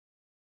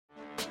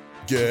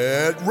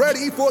Get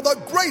ready for the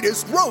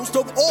greatest roast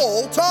of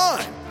all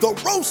time, the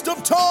Roast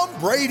of Tom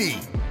Brady,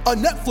 a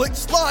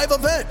Netflix live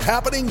event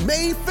happening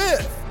May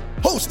 5th.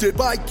 Hosted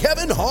by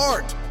Kevin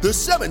Hart, the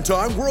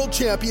 7-time world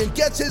champion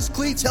gets his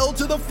cleats held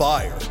to the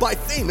fire by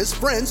famous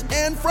friends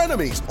and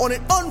frenemies on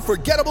an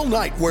unforgettable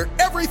night where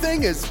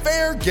everything is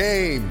fair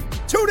game.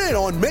 Tune in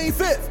on May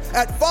 5th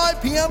at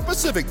 5 p.m.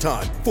 Pacific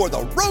time for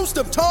the Roast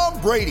of Tom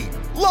Brady,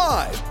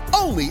 live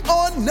only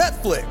on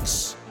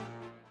Netflix.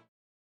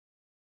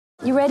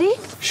 You ready?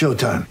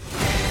 Showtime.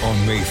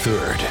 On May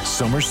 3rd,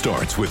 summer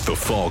starts with The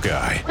Fall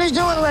Guy. Let's do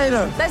it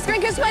later. Let's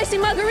drink a spicy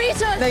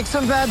margarita. Make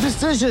some bad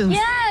decisions.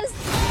 Yes!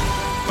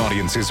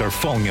 Audiences are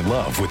falling in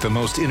love with the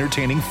most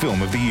entertaining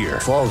film of the year.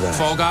 Fall Guy.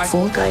 Fall Guy?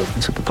 Fall Guy.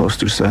 That's what the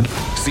poster said.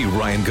 See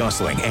Ryan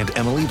Gosling and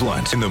Emily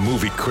Blunt in the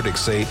movie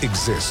critics say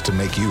exists to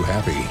make you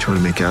happy. Trying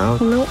to make it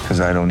out? Nope. Because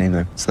I don't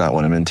either. It's not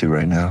what I'm into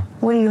right now.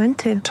 What are you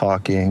into?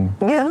 Talking.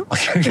 Yeah.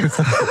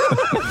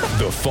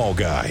 The Fall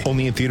Guy.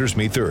 Only in theaters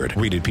May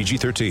 3rd. Rated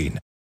PG-13.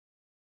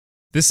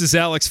 This is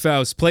Alex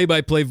Faust,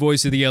 play-by-play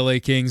voice of the LA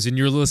Kings, and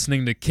you're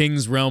listening to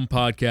Kings Realm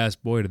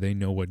Podcast. Boy, do they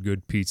know what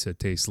good pizza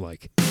tastes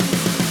like.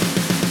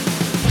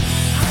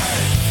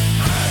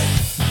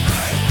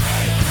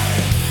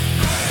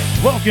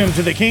 Welcome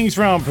to the Kings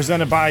Realm,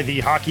 presented by the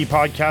Hockey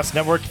Podcast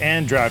Network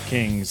and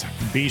DraftKings.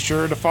 Be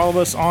sure to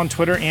follow us on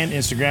Twitter and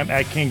Instagram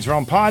at Kings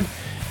Realm Pod,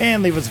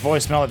 and leave us a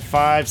voicemail at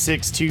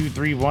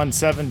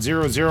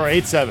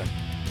 562-317-0087.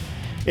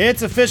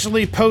 It's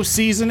officially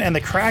postseason, and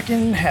the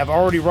Kraken have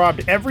already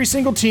robbed every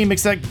single team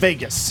except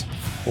Vegas.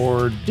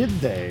 Or did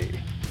they?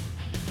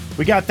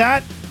 We got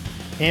that,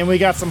 and we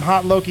got some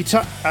hot Loki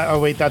oh,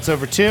 wait, that's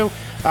over too.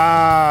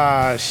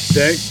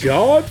 Thank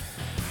God.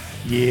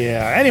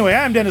 Yeah. Anyway,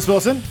 I'm Dennis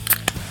Wilson.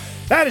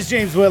 That is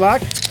James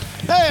Whitlock.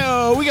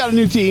 Hey, we got a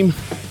new team.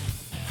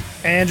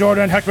 And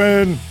Jordan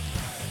Heckman.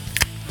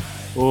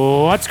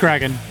 What's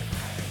cracking?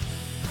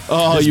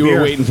 Oh, This you beer.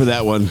 were waiting for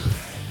that one.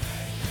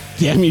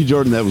 Damn you,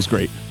 Jordan. That was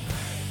great.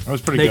 That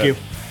was pretty good.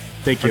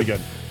 Thank Pretty good.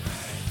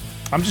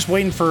 I'm just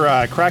waiting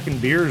for Kraken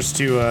Beers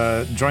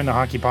to join the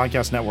Hockey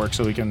Podcast Network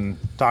so we can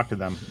talk to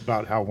them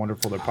about how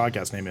wonderful their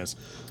podcast name is.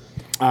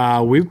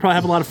 We'd probably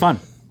have a lot of fun.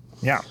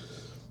 Yeah.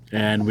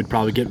 And we'd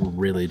probably get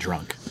really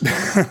drunk.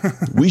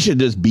 We should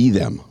just be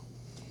them.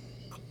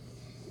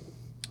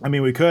 I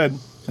mean, we could.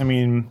 I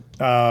mean,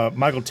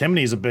 Michael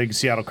Timoney is a big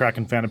Seattle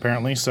Kraken fan,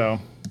 apparently, so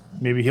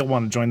maybe he'll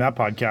want to join that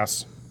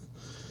podcast.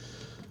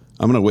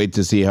 I'm going to wait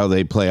to see how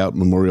they play out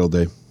Memorial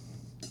Day.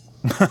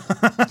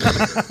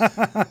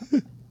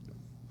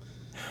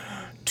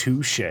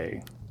 Touche.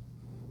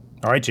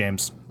 All right,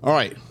 James. All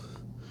right.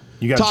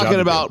 You got a job to Talking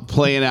do. about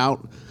playing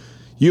out.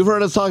 You've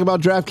heard us talk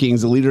about DraftKings,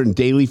 the leader in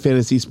daily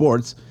fantasy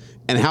sports,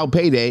 and how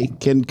payday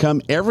can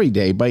come every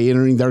day by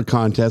entering their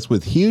contest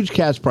with huge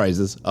cash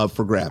prizes up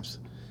for grabs.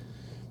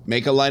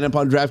 Make a lineup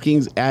on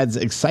DraftKings adds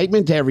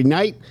excitement to every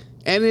night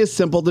and is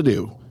simple to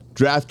do.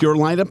 Draft your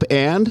lineup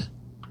and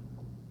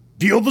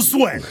Feel the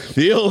sweat.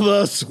 feel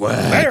the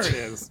sweat. There it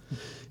is.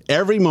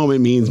 Every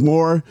moment means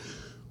more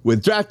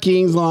with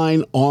DraftKings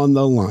line on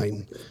the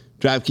line.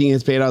 DraftKings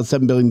has paid out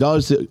 $7 billion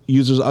to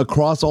users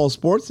across all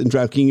sports, and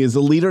DraftKings is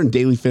the leader in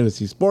daily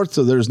fantasy sports,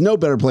 so there's no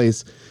better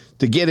place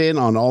to get in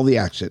on all the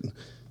action.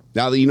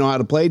 Now that you know how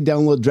to play,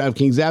 download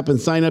DraftKings app and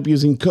sign up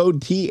using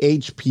code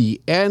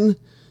THPN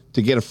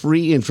to get a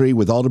free entry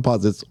with all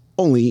deposits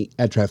only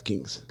at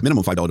DraftKings.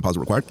 Minimum $5 deposit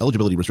required.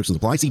 Eligibility restrictions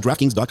apply. See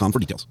DraftKings.com for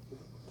details.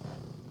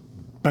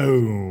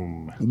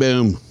 Boom.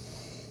 Boom.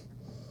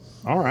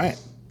 All right.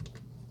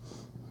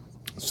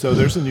 So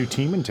there's a new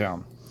team in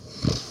town.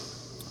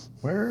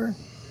 Where?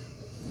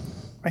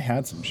 I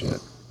had some shit.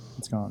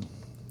 It's gone.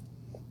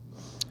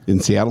 In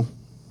Seattle?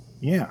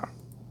 Yeah.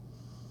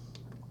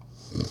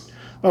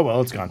 Oh,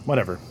 well, it's gone.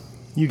 Whatever.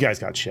 You guys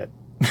got shit.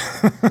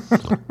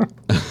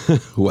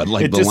 What,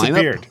 like It the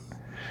disappeared. lineup?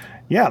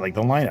 Yeah, like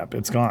the lineup.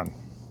 It's gone.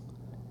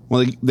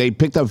 Well, they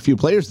picked up a few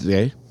players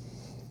today.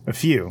 A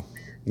few.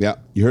 Yeah.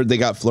 You heard they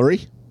got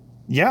Fleury?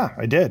 Yeah,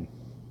 I did.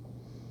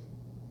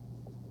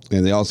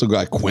 And they also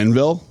got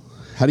Quenneville.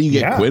 How do you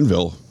get Yeah.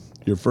 Quenneville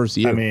your first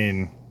year? I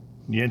mean,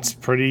 it's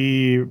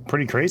pretty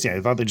crazy. I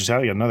thought they just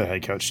had another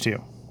head coach,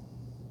 too.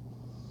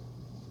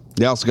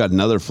 They also got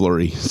another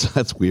Fleury, so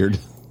that's weird.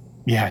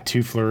 Yeah,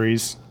 2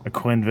 Flurries, a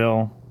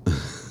Quenneville.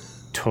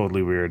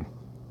 Totally weird.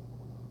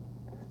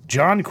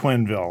 John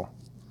Quenneville.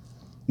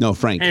 No,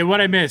 Frank. Hey,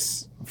 what'd I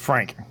miss?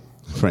 Frank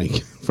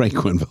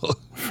Quenneville.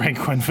 Frank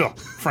Quenneville.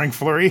 Frank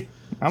Fleury.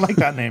 I like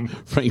that name.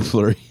 Frank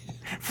Fleury.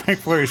 Frank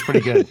Fleury is pretty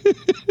good.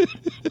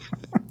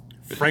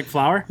 Frank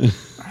Flower?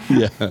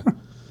 Yeah.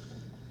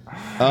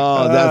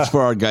 Oh, that's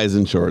for our guys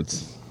in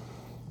shorts.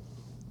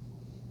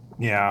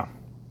 Yeah.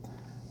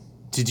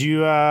 Did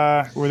you,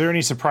 were there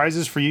any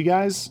surprises for you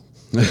guys?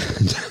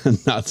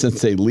 Not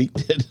since they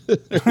leaked it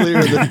earlier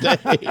in the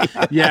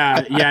day.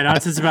 Yeah,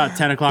 not since about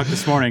 10 o'clock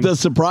this morning. The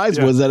surprise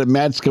was that it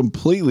matched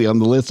completely on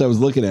the list I was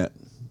looking at.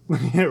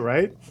 Yeah,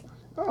 right?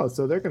 Oh,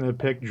 so they're going to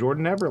pick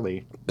Jordan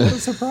Everly. What a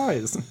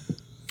surprise.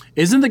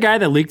 Isn't the guy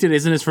that leaked it,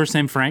 isn't his first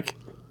name Frank?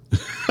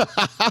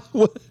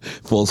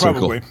 Full circle.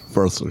 Probably.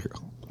 Full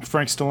circle.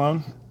 Frank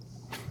Stallone.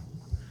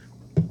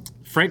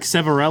 Frank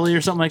Sevarelli or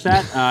something like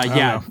that.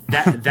 Yeah,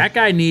 that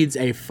guy needs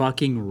a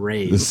fucking The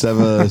raise.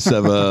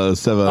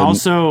 Seva.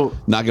 Also,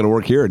 not going to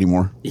work here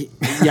anymore.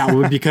 yeah,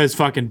 well, because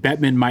fucking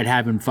Bettman might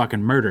have him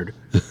fucking murdered.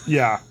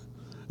 Yeah.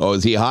 Oh,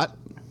 is he hot?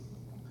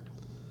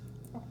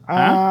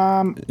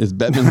 Is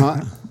Bettman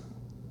hot?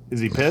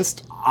 Is he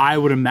pissed? I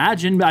would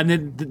imagine. I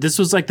mean, this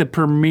was like the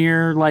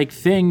premier like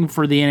thing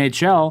for the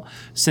NHL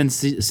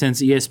since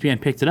ESPN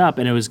picked it up,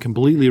 and it was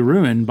completely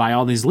ruined by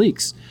all these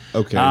leaks.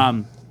 Okay.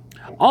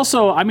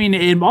 Also, I mean,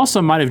 it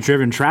also might have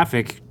driven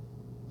traffic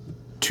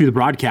to the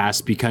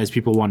broadcast because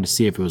people wanted to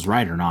see if it was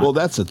right or not. Well,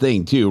 that's the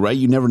thing, too, right?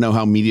 You never know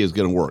how media is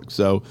going to work.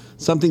 So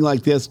something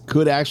like this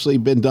could actually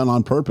have been done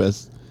on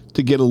purpose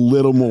to get a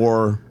little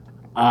more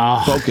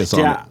focus on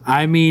it.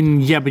 I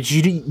mean, yeah, but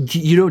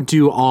you don't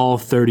do all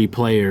 30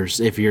 players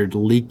if you're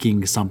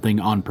leaking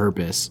something on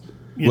purpose.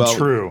 Yeah,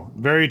 true.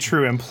 Very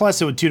true. And plus,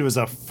 it was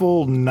a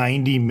full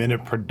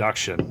 90-minute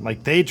production.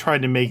 Like, they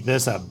tried to make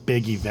this a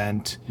big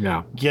event.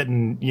 Yeah.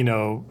 Getting,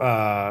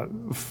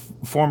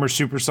 former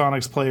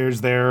Supersonics players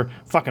there.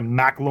 Fucking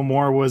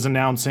Macklemore was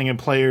announcing and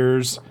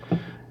players.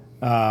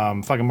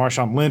 Fucking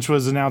Marshawn Lynch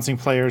was announcing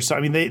players. So,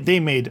 I mean,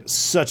 they made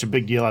such a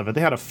big deal out of it.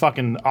 They had a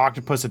fucking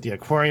octopus at the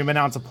aquarium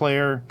announce a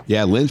player.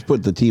 Yeah, Lynch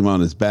put the team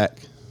on his back.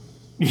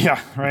 Yeah,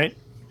 right?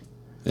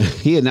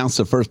 He announced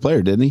the first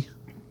player, didn't he?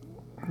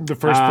 The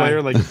first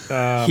player, like...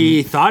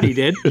 he thought he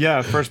did.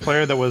 Yeah, first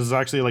player that was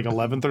actually like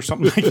 11th or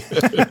something like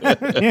that.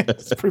 Yeah,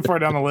 it's pretty far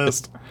down the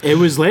list. It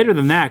was later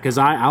than that because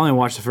I only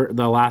watched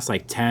the last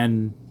like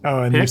 10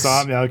 Oh, and picks. you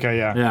saw him? Yeah, okay,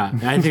 yeah. Yeah,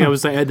 I think that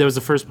was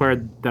the first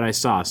player that I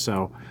saw.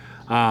 So,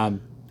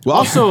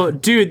 also,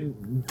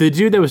 dude, the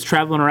dude that was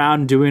traveling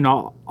around doing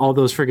all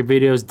those freaking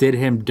videos did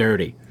him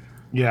dirty.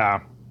 Yeah.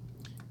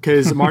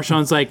 Because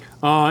Marshawn's like,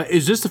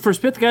 is this the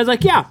first pick? The guy's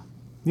like, yeah.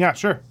 Yeah,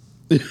 sure.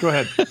 Go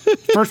ahead.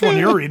 First one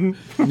you're reading.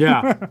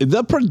 Yeah.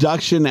 The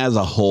production as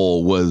a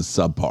whole was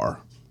subpar.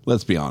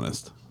 Let's be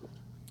honest.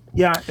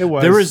 Yeah, it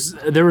was.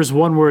 There was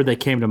one word that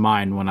came to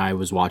mind when I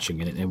was watching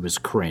it, and it was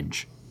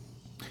cringe.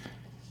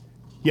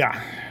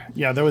 Yeah.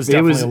 Yeah, there was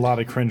definitely a lot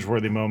of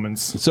cringeworthy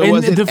moments. So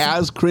was it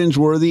as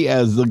cringeworthy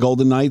as the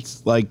Golden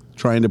Knights, like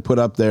trying to put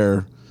up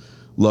their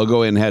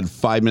logo and had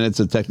 5 minutes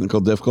of technical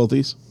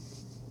difficulties?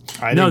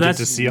 I didn't get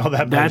to see all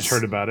that, but I just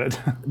heard about it.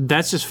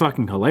 That's just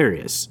fucking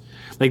hilarious.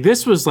 Like,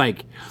 this was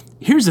like,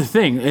 here's the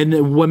thing,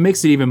 and what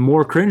makes it even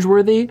more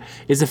cringeworthy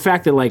is the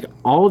fact that, like,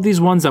 all of these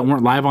ones that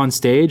weren't live on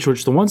stage,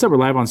 which the ones that were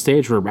live on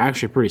stage were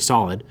actually pretty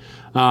solid,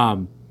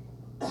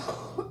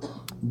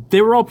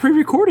 they were all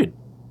pre-recorded.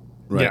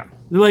 Right. Yeah.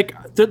 They're like,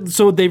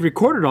 so they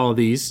recorded all of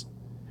these,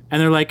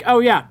 and they're like, oh,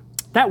 yeah,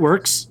 that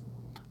works.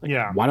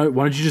 Yeah. Why don't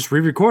you just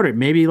re-record it?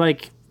 Maybe,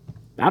 like,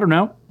 I don't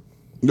know.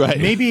 Right.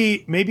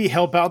 Maybe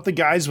help out the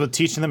guys with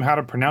teaching them how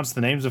to pronounce the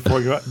names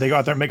before they go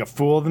out there and make a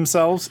fool of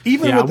themselves,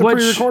 even with the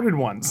pre-recorded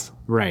ones.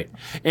 Right.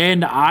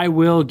 And I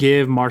will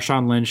give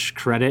Marshawn Lynch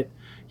credit.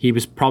 He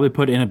was probably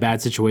put in a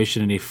bad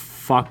situation, and he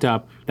fucked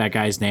up that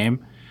guy's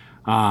name.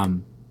 I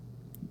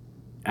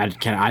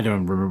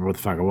don't remember what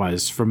the fuck it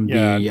was from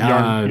the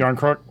Yarn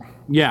Crook.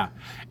 Yeah,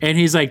 and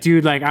he's like,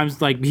 dude, like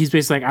he's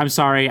basically like, I'm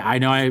sorry, I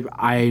know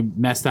I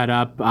messed that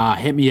up.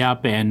 Hit me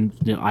up, and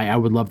I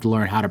would love to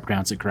learn how to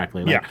pronounce it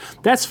correctly. Like,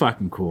 that's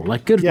fucking cool.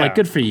 Like, good, like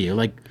good for you.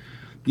 Like,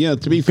 yeah,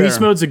 to be fair,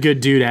 Beast Mode's a good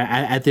dude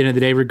at the end of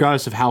the day,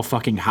 regardless of how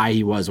fucking high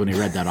he was when he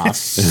read that off.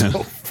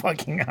 So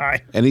fucking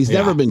high, and he's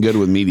never been good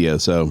with media,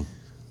 so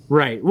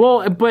right.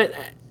 Well, but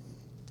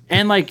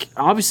and like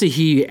obviously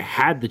he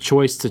had the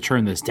choice to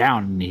turn this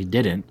down, and he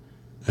didn't.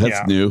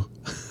 That's new.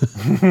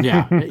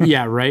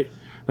 Yeah, right.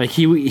 Like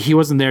he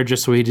wasn't there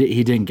just so he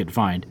didn't get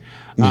fined.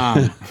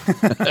 I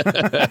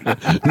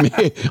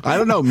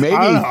don't know. Maybe.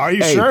 Are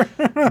you sure?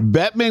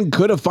 Bettman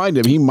could have fined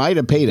him. He might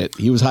have paid it.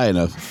 He was high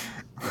enough.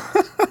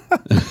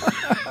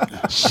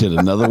 Shit,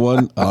 another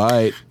one. All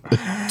right,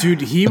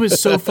 dude. He was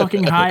so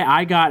fucking high.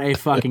 I got a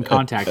fucking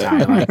contact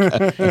high, like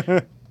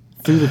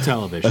through the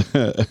television.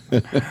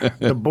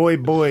 The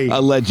boy.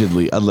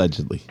 Allegedly.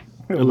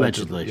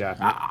 Yeah.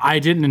 I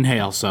didn't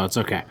inhale, so it's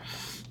okay.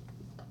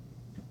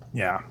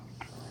 Yeah.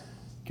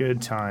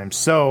 Good time.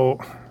 So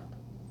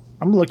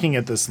I'm looking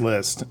at this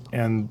list,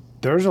 and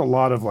there's a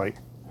lot of like,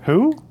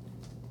 who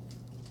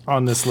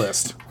on this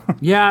list?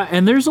 Yeah,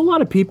 and there's a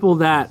lot of people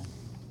that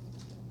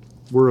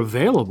were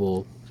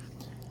available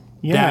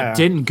that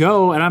didn't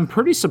go, and I'm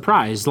pretty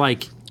surprised.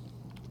 Like,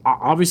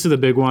 obviously the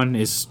big one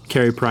is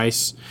Carey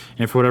Price,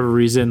 and for whatever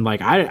reason,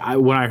 like I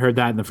when I heard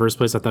that in the first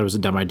place, I thought it was a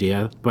dumb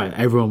idea, but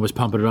everyone was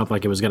pumping it up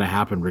like it was going to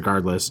happen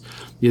regardless.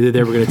 Either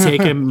they were going to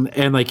take him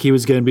and like he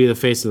was going to be the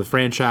face of the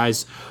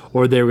franchise,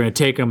 or they were going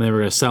to take him and they were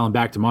going to sell him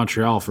back to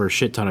Montreal for a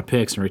shit ton of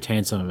picks and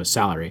retain some of his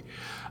salary.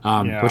 Which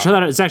I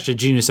thought it's actually a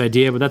genius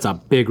idea, but that's a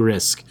big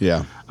risk.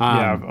 Yeah.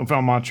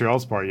 On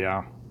Montreal's part,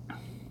 on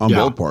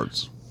both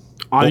parts.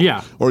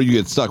 Or you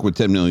get stuck with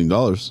 $10 million.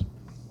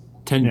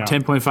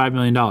 $10.5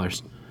 million.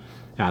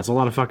 Yeah, it's a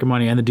lot of fucking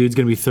money, and the dude's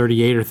going to be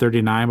 38 or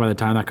 39 by the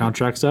time that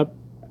contract's up.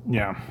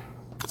 Yeah.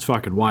 It's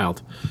fucking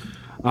wild.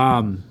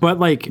 But,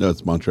 like... No,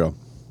 it's Montreal.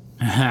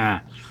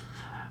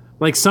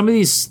 Like some of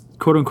these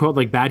quote unquote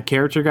like bad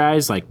character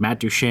guys, like Matt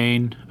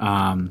Duchene,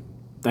 I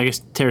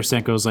guess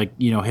Tarasenko's like,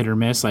 hit or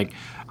miss. Like,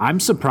 I'm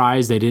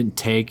surprised they didn't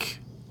take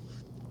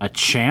a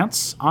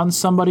chance on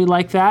somebody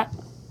like that.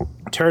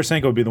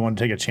 Tarasenko would be the one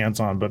to take a chance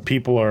on, but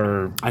people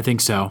are. I think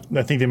so.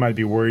 I think they might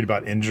be worried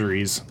about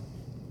injuries.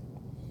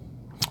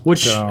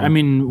 Which, I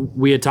mean,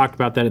 we had talked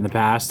about that in the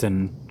past,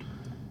 and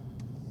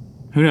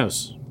who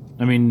knows?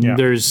 I mean,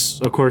 there's,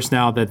 of course,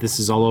 now that this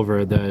is all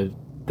over, the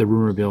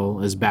rumor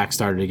mill is back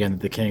started again,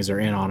 that the Kings are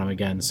in on him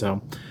again.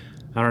 So,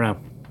 I don't know.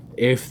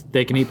 If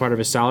they can eat part of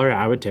his salary,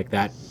 I would take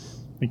that.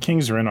 The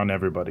Kings are in on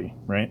everybody,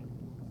 right?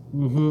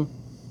 Mm-hmm.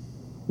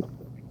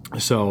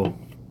 So,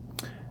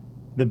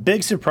 the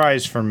big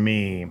surprise for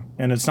me,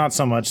 and it's not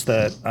so much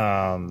that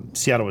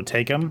Seattle would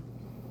take him,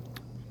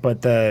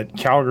 but that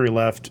Calgary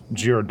left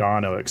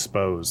Giordano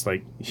exposed.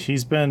 Like,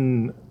 he's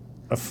been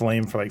a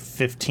Flame for like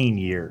 15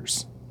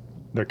 years.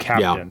 Their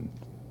captain.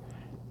 Yeah.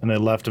 And they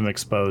left him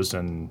exposed,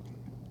 and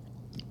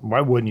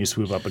why wouldn't you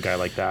swoop up a guy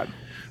like that?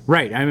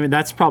 Right. I mean,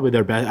 that's probably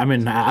their best. I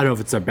mean, I don't know if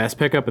it's their best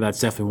pickup, but that's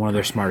definitely one of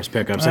their smartest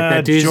pickups. Like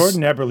that dude's...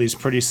 Jordan Eberle's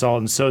pretty solid,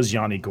 and so is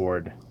Yanni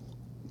Gourde.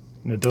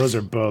 Those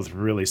are both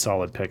really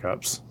solid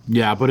pickups.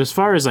 Yeah, but as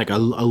far as like a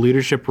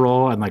leadership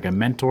role and like a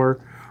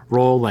mentor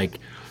role, like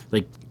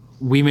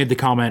we made the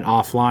comment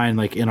offline,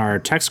 like in our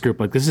text group,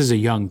 like this is a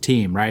young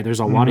team, right? There's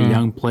a lot of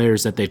young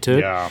players that they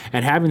took,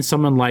 and having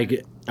someone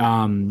like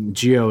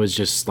Gio is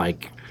just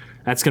like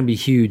that's going to be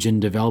huge in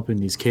developing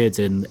these kids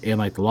in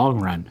like the long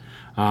run.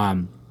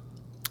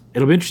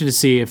 It'll be interesting to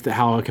see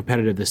how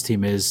competitive this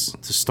team is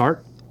to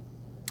start.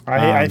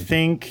 I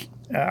think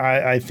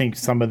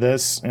some of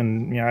this,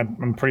 and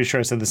I'm pretty sure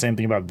I said the same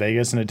thing about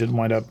Vegas, and it didn't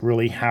wind up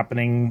really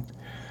happening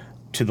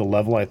to the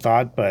level I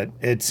thought, but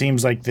it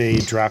seems like they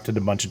drafted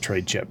a bunch of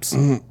trade chips.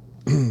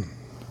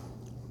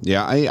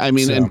 Yeah, I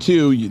mean, and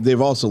two,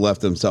 they've also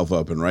left themselves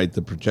open, right?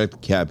 The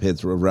projected cap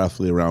hits were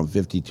roughly around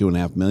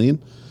 $52.5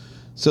 million,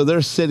 so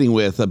they're sitting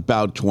with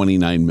about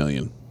 $29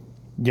 million.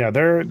 Yeah,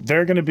 they're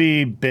going to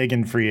be big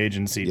in free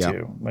agency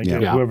too. Like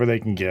whoever they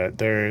can get,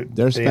 they're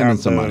spending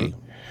some money.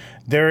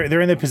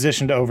 They're in the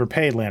position to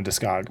overpay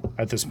Landeskog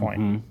at this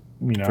point.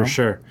 For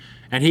sure,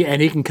 and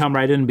he can come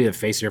right in and be the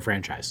face of your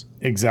franchise.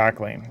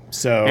 Exactly.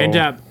 So and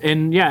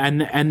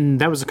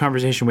that was a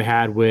conversation we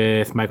had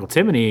with Michael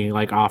Timoney,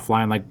 like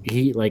offline.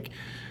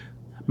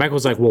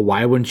 Michael's like, well,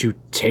 why wouldn't you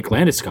take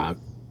Landeskog?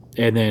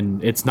 And then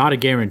it's not a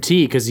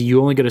guarantee because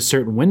you only get a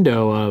certain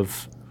window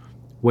of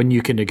when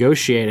you can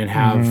negotiate and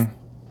have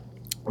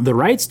the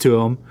rights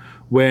to him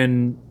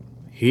when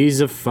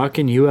he's a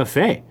fucking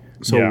UFA.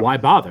 So why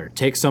bother?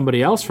 Take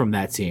somebody else from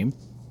that team,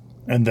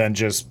 and then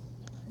just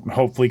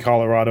hopefully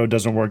Colorado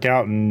doesn't work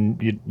out,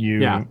 and you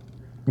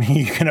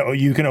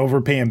can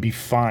overpay and be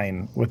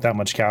fine with that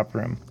much cap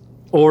room.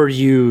 Or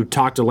you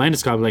talk to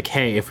Landeskog like,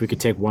 hey, if we could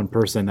take one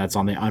person that's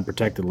on the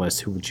unprotected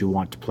list, who would you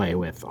want to play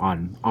with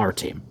on our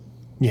team?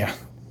 Yeah.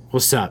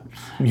 What's up?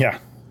 Yeah.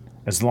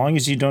 As long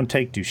as you don't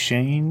take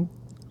Duchene,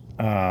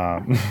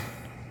 because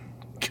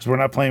we're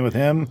not playing with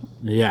him.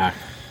 Yeah.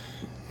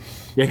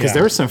 Yeah, because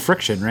there was some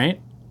friction,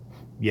 right?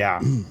 Yeah.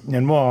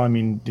 And, well, I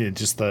mean,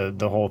 just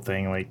the whole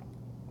thing, like,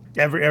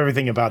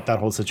 everything about that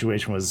whole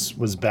situation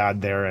was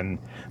bad there. And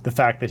the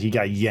fact that he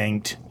got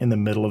yanked in the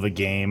middle of a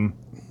game,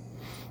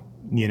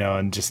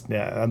 and just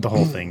the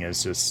whole thing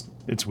is just,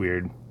 it's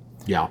weird.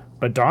 Yeah.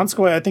 But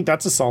Donskoy, I think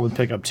that's a solid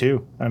pickup,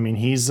 too. I mean,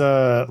 he's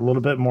a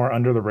little bit more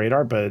under the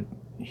radar, but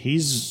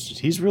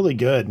he's really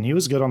good. And he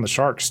was good on the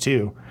Sharks,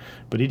 too.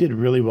 But he did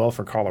really well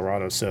for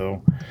Colorado.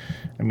 So,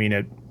 I mean,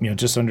 at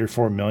just under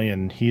 $4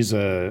 million,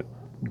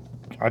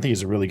 I think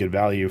he's a really good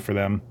value for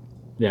them.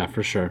 Yeah,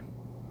 for sure.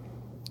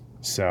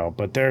 So,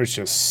 but there's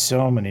just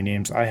so many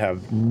names. I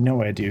have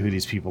no idea who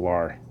these people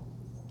are.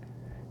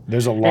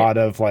 There's a lot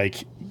of,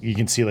 like, you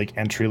can see, like,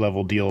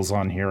 entry-level deals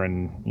on here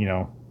and,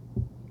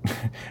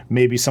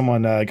 maybe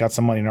someone got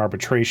some money in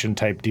arbitration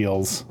type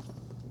deals.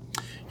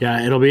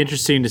 Yeah, it'll be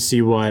interesting to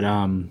see what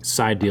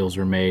side deals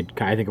were made.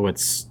 I think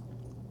it's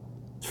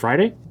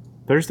Friday?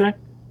 Thursday?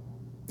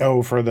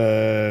 Oh, for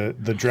the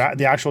draft.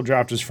 The actual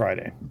draft is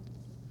Friday.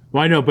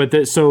 Well, I know,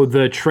 but so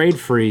the trade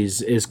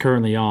freeze is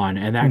currently on,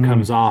 and that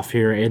comes off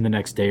here in the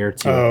next day or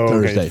two. Oh,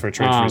 okay. Thursday. For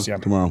trade freeze,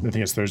 tomorrow. I think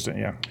it's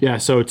Thursday, yeah. Yeah,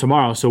 so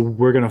tomorrow. So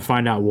we're going to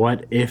find out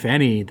what, if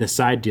any, the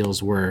side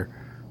deals were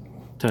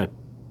to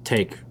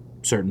take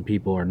certain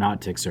people or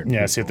not take certain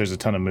people. Yeah, see if there's a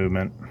ton of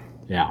movement.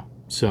 Yeah,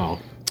 so.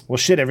 Well,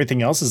 shit,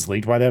 everything else is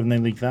leaked. Why haven't they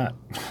leaked that?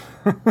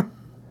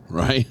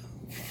 Right.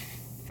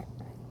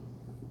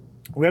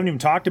 We haven't even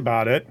talked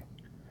about it.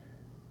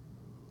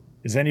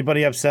 Is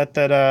anybody upset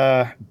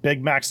that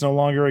Big Mac's no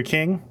longer a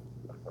King?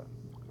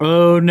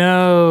 Oh,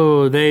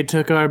 no. They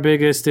took our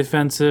biggest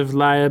defensive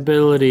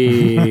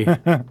liability.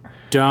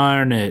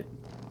 Darn it.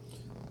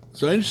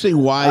 So interesting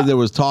why there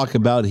was talk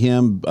about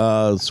him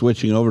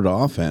switching over to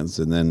offense,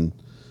 and then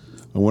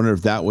I wonder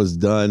if that was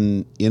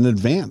done in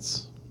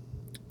advance.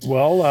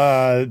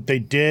 Well, they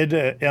did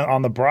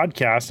on the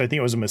broadcast. I think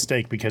it was a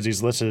mistake because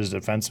he's listed as a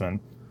defenseman.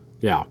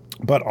 Yeah.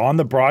 But on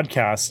the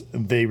broadcast,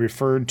 they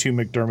referred to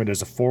McDermott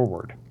as a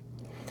forward.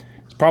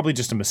 It's probably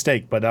just a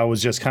mistake, but that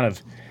was just kind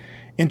of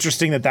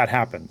interesting that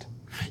happened.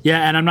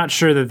 Yeah, and I'm not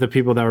sure that the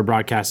people that were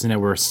broadcasting it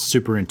were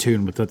super in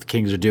tune with what the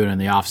Kings are doing in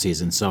the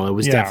offseason, so it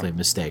was definitely a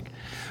mistake.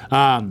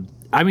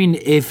 I mean,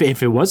 if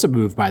it was a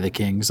move by the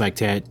Kings, like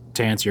to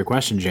answer your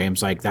question,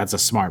 James, like that's a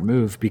smart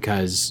move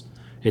because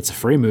it's a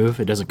free move.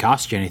 It doesn't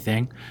cost you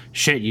anything.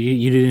 Shit,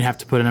 you didn't have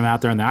to put him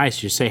out there on the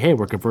ice. You say, hey,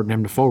 we're converting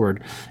him to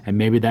forward, and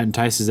maybe that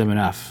entices them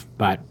enough.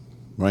 But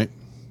right,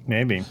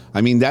 maybe.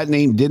 I mean, that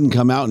name didn't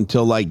come out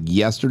until like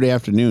last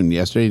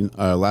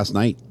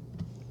night.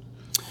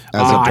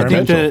 I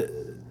think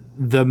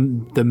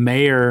the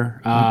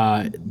mayor,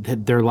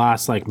 their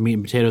last like meat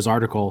and potatoes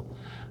article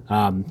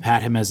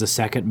had him as the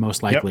second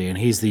most likely, and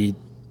he's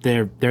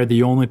they're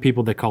the only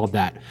people that called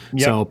that.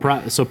 Yep.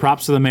 So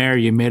props to the mayor.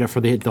 You made it for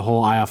the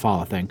whole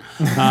Iafala thing.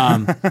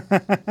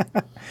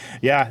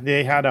 Yeah,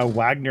 they had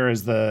Wagner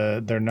as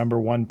their number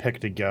one pick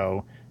to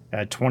go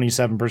at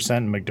 27%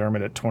 and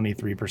McDermott at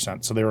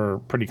 23%. So they were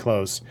pretty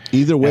close.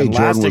 Either way,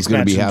 Jordan was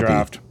going to be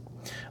happy.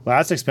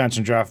 Last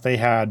expansion draft, they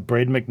had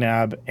Braden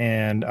McNabb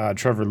and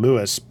Trevor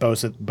Lewis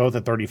both at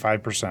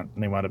 35%,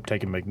 and they wound up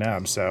taking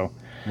McNabb. So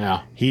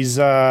he's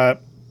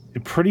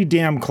pretty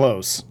damn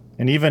close.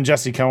 And even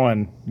Jesse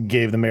Cohen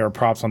gave the mayor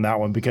props on that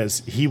one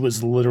because he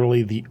was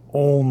literally the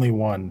only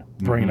one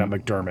bringing up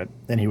McDermott,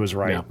 and he was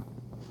right.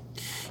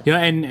 Yeah,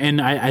 and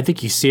I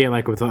think you see it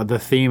like with the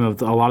theme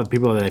of a lot of the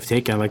people that they've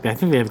taken. Like I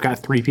think they've got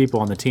 3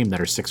 people on the team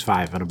that are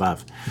 6'5" and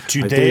above.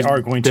 Dude, like they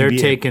are going to be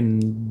taking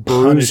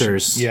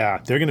bruisers. Yeah,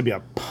 they're going to be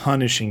a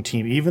punishing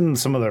team. Even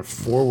some of their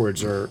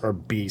forwards are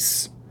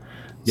beasts.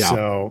 Yeah.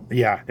 So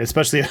yeah,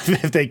 especially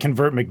if they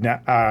convert fucking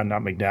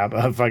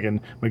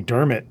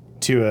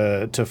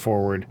McDermott to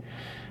forward.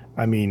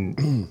 I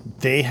mean,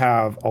 they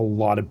have a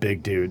lot of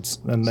big dudes,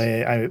 and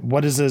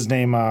what is his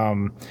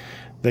name?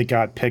 They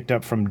got picked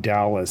up from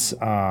Dallas.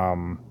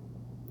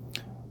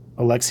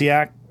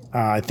 Alexiak.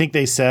 I think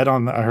they said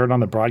I heard on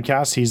the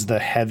broadcast he's the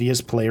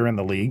heaviest player in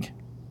the league.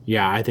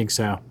 Yeah, I think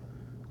so.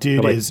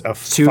 Dude is a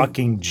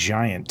fucking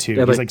giant too.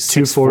 Yeah, he's like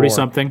 240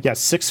 something. Yeah,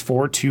 6'4",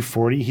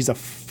 240. He's a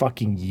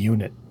fucking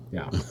unit.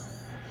 Yeah.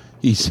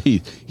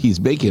 He's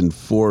making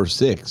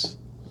 4.6.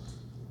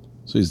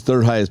 So he's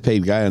third highest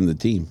paid guy on the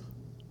team.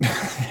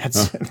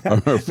 That's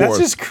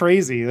just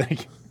crazy.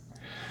 Like,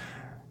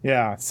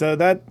 yeah. So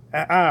that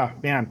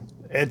man,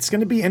 it's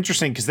going to be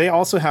interesting because they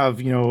also have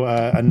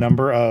a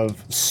number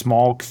of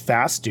small,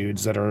 fast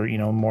dudes that are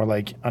more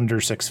like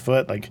under 6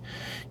 foot, like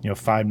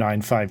 5'9",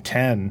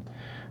 5'10".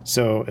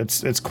 So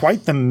it's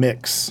quite the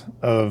mix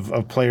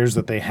of players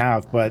that they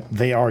have, but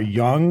they are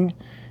young,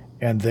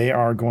 and they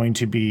are going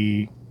to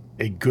be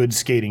a good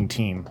skating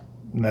team.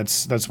 And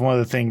that's one of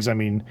the things. I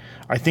mean,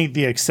 I think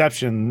the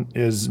exception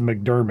is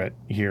McDermott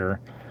here,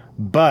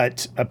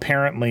 but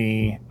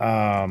apparently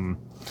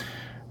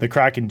the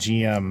Kraken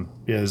GM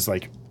is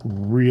like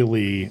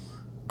really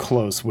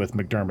close with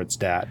McDermott's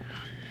dad.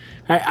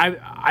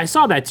 I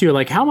saw that too.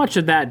 Like, how much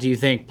of that do you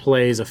think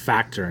plays a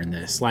factor in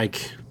this?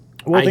 Like,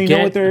 well,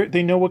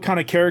 they know what kind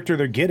of character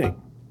they're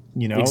getting.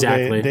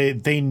 Exactly.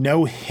 They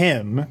know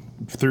him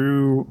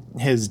through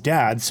his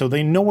dad, so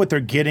they know what they're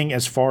getting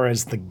as far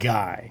as the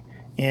guy.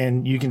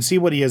 And you can see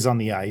what he is on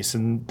the ice,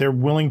 and they're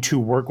willing to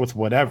work with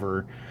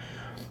whatever.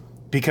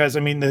 Because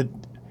I mean,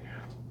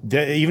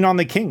 even on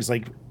the Kings,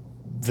 like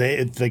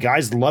the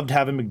guys loved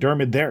having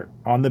McDermott there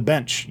on the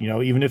bench.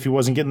 Even if he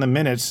wasn't getting the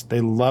minutes,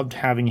 they loved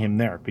having him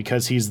there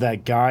because he's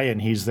that guy,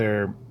 and he's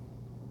their,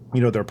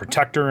 their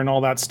protector and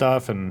all that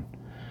stuff. And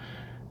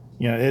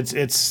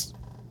it's.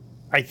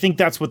 I think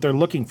that's what they're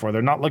looking for.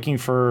 They're not looking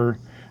for,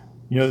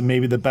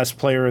 maybe the best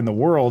player in the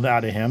world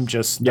out of him.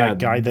 Just that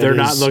guy. They're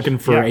not looking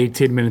for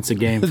 18 minutes a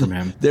game from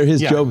him. They're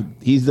Joe.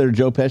 He's their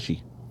Joe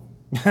Pesci.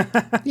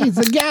 He's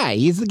the guy.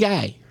 He's the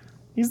guy.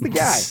 He's the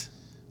guy.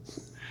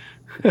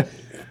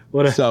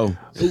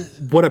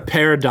 What a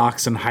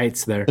paradox in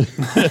heights there.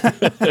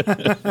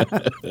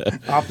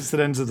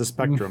 Opposite ends of the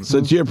spectrum.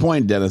 So to your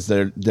point, Dennis,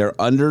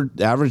 they're under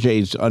average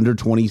age, under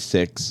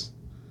 26.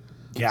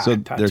 Yeah, so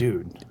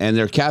dude. And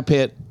their cap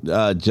hit,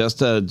 just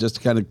to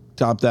kind of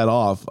top that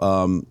off,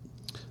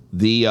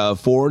 the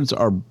forwards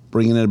are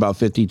bringing in about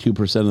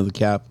 52% of the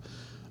cap.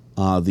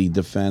 The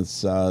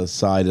defense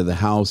side of the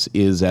house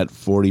is at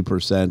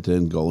 40%,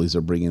 and goalies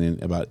are bringing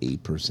in about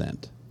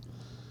 8%.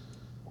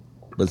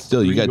 But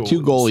still, you got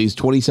 2 goalies,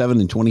 27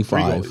 and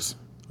 25.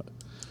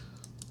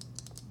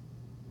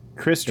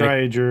 Chris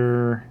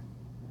Dreiger.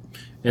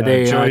 Yeah,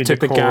 they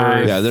took the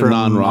guy they're from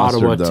non-rostered,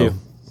 Ottawa, though. too.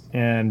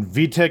 And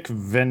Vitek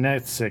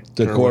Venetsik.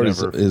 Decord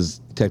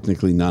is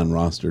technically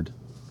non-rostered.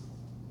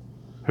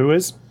 Who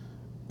is?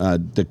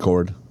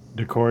 Decord.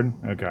 Decord?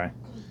 Okay.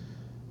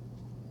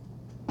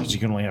 Because you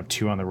can only have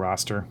 2 on the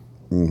roster.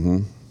 Mm-hmm.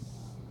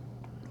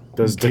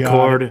 Does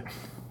Decord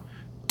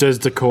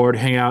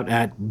hang out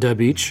at the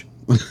beach?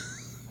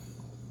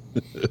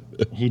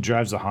 He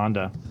drives a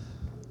Honda.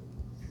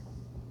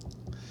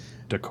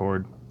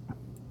 Decord.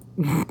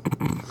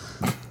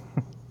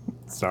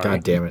 Sorry.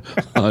 God damn it.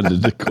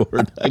 Honda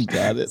Accord. I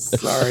got it.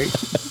 Sorry.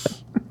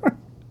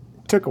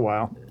 Took a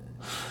while.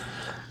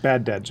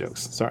 Bad dad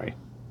jokes. Sorry.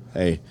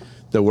 Hey,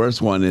 the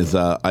worst one is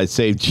I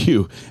saved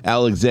you,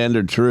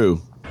 Alexander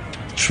True.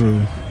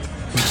 True.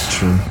 It's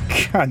true.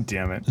 God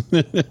damn it.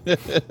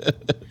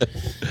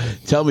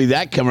 Tell me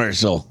that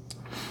commercial.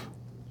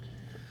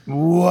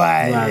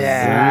 What?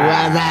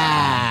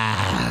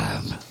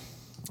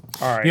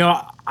 All right. You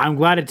know, I'm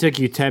glad it took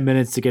you 10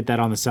 minutes to get that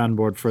on the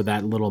soundboard for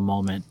that little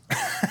moment.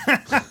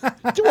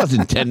 It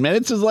wasn't 10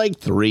 minutes. It was like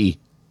 3.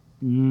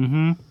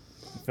 Mm-hmm.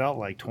 Felt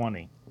like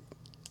 20.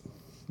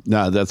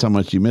 No, that's how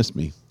much you missed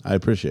me. I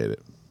appreciate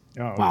it.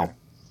 Oh, okay. Wow.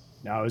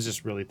 No, I was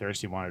just really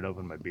thirsty. Wanted to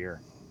open my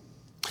beer.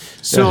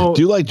 So,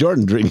 do like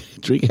Jordan, drink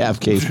half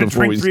case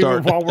before we Drink 3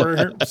 start. while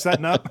we're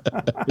setting up.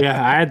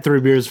 yeah, I had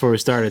 3 beers before we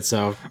started,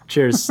 so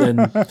cheers. And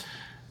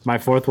my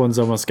 4th one's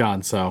almost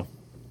gone, so.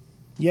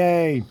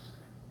 Yay.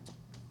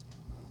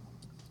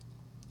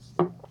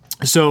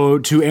 So,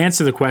 to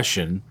answer the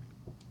question,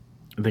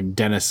 I think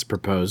Dennis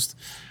proposed,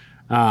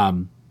 how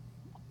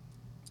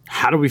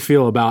do we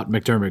feel about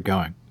McDermott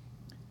going?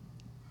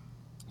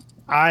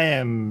 I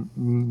am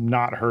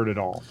not hurt at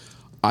all.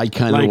 I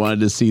kind of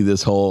wanted to see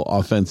this whole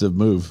offensive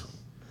move.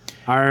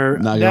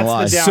 Not gonna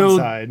lie. That's the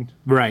downside.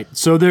 Right.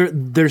 So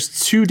there's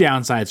 2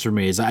 downsides for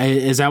me.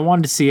 Is I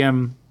wanted to see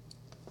him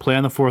play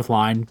on the 4th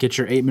line, get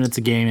your 8 minutes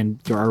a game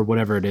or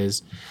whatever it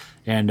is,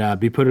 and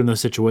be put in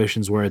those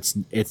situations where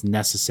it's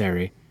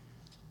necessary.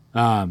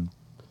 Will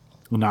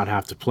not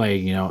have to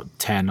play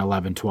 10,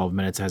 11, 12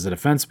 minutes as a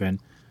defenseman,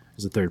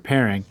 as a third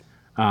pairing.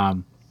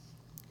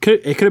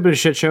 It could have been a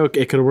shit show. It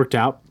could have worked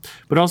out.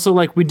 But also,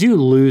 we do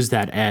lose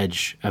that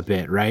edge a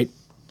bit, right?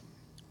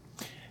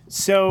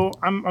 So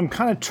I'm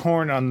kind of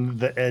torn on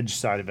the edge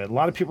side of it. A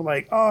lot of people are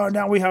like, oh,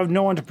 now we have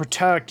no one to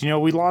protect.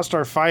 We lost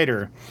our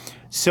fighter.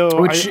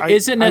 So Which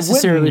isn't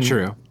necessarily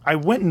true. I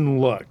went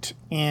and looked,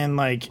 and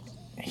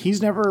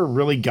he's never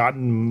really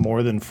gotten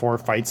more than 4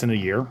 fights in a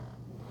year.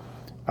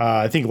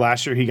 I think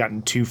last year he got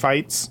in 2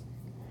 fights.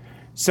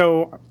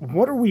 So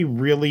what are we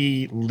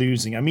really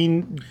losing? I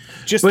mean,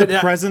 just the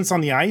presence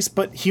on the ice,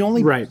 but he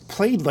only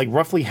played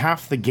roughly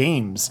half the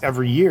games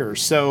every year.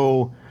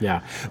 So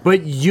yeah,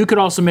 but you could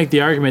also make the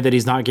argument that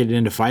he's not getting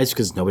into fights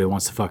because nobody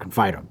wants to fucking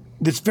fight him.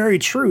 That's very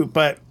true,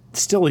 but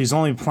still, he's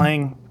only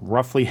playing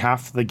roughly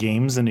half the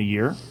games in a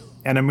year.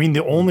 And I mean,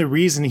 the only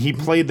reason he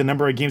played the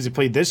number of games he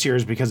played this year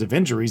is because of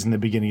injuries in the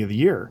beginning of the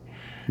year.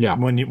 Yeah,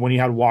 when he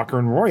had Walker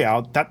and Roy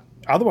out,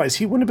 otherwise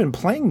he wouldn't have been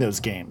playing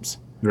those games.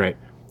 Right.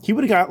 He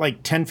would have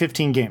got 10,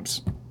 15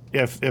 games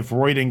if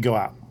Roy didn't go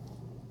out.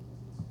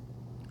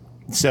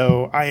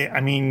 So, I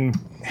mean,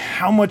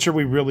 how much are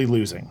we really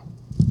losing?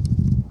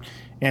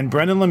 And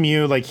Brendan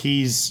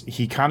Lemieux,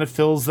 he kind of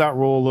fills that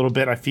role a little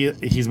bit. I feel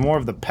he's more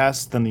of the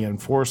pest than the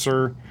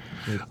enforcer.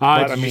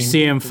 Did you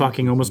see him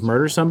fucking almost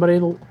murder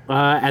somebody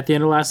at the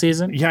end of last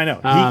season? Yeah, I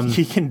know.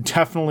 He can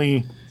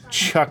definitely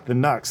chuck the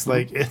knucks.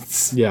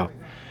 Yeah.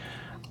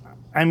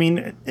 I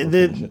mean,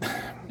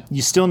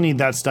 you still need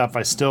that stuff.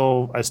 I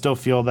still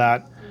feel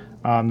that.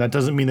 That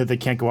doesn't mean that they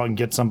can't go out and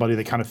get somebody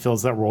that kind of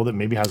fills that role that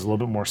maybe has a little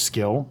bit more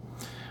skill.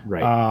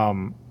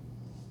 Right.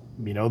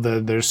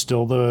 There's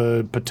still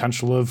the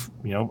potential of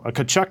a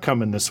Tkachuk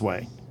coming this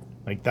way,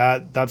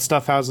 that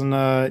stuff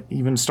hasn't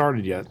even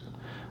started yet.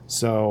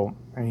 So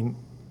I mean,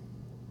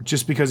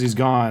 just because he's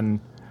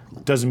gone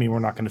doesn't mean we're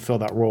not going to fill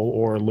that role,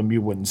 or Lemieux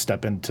wouldn't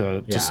step in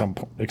to some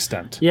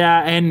extent.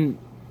 Yeah, and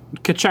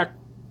Tkachuk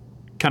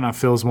kind of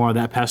fills more of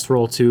that pest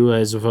role too,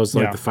 as opposed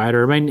to the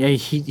fighter. I mean,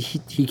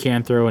 he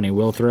can throw and he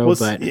will throw,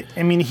 but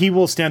I mean, he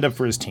will stand up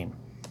for his team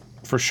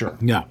for sure.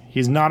 Yeah,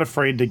 he's not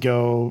afraid to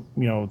go,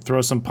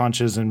 throw some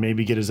punches and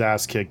maybe get his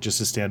ass kicked just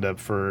to stand up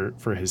for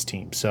his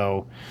team.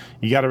 So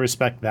you got to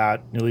respect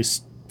that, at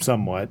least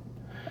somewhat.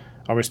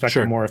 I'll respect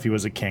him more if he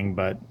was a King,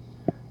 but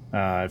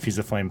if he's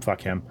a Flame,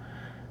 fuck him.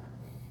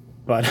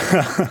 But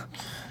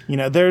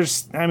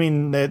there's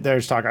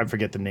talk. I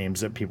forget the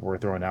names that people were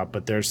throwing out,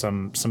 but there's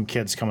some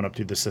kids coming up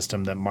through the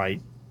system that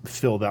might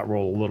fill that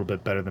role a little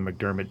bit better than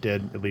McDermott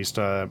did, at least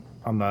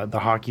on the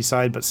hockey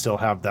side, but still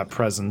have that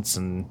presence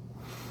and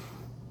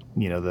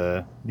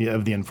the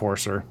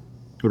enforcer.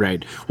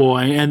 Right. Well,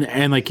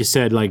 and like you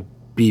said,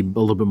 be a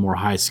little bit more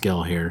high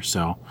skill here.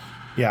 So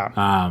yeah.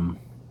 I'm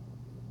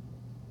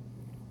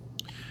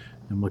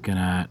looking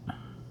at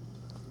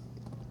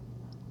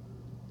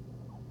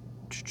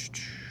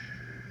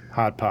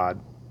Hot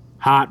Pod.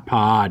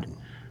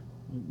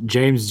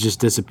 James just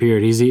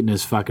disappeared. He's eating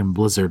his fucking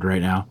Blizzard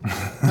right now.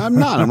 I'm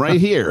not. I'm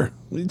right here.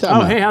 What are you talking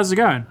about? Hey, how's it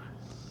going?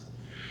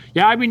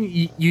 Yeah, I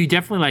mean, you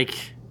definitely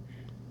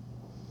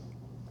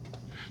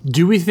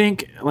do we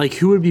think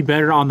who would be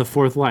better on the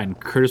 4th line,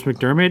 Curtis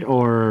McDermott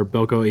or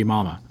Boko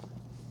Imama?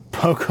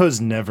 Boko's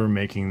never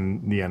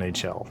making the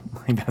NHL.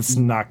 That's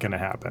not going to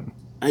happen.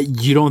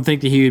 You don't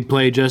think that he would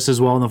play just as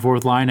well on the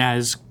 4th line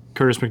as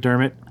Curtis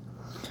McDermott?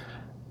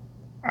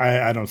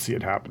 I don't see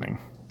it happening.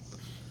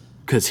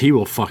 Because he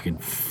will fucking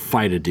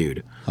fight a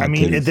dude. I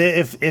mean,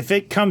 if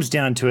it comes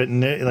down to it,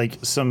 and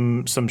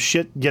some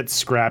shit gets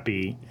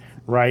scrappy,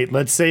 right?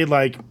 Let's say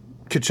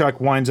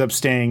Kachuk winds up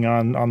staying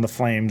on the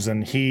Flames,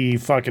 and he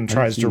fucking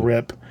tries to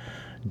rip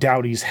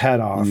Doughty's head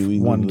off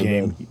one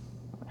game.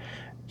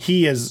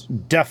 He is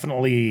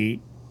definitely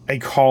a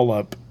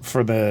call-up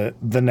for the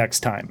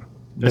next time.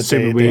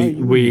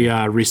 Assuming we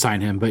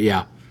re-sign him, but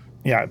yeah.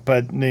 Yeah,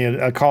 but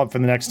a call-up for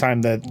the next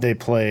time that they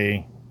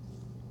play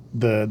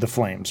the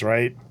Flames,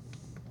 right?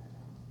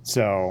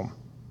 So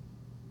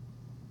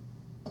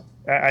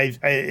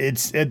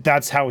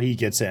that's how he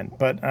gets in.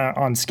 But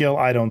on skill,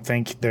 I don't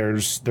think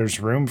there's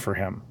room for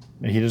him.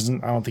 I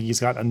don't think he's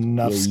got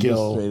enough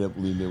skill straight up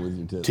leaned in with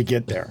your tip. to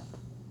get there.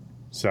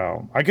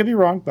 So I could be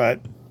wrong,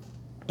 but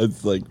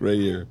it's like right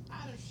here.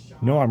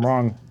 No, I'm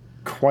wrong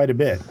quite a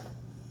bit.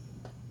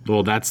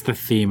 Well, that's the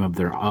theme of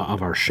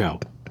our show.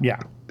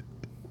 Yeah.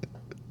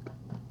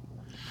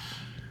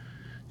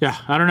 Yeah,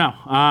 I don't know.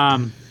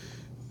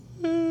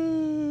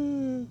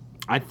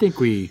 I think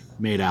we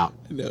made out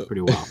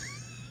pretty well.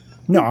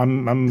 No,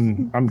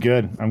 I'm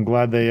good. I'm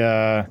glad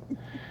they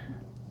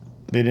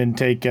didn't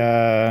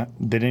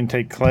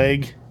take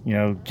Clegg.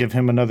 Give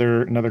him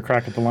another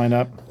crack at the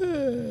lineup.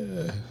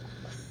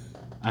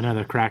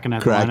 Another cracking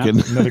at the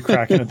lineup. Another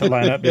cracking at the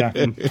lineup.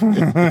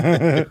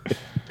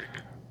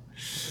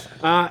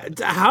 Yeah.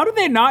 How did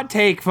they not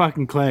take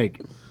fucking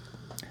Clegg?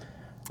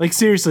 Like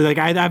seriously, like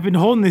I've been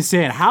holding this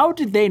in. How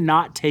did they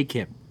not take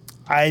him?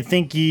 I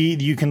think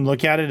you can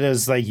look at it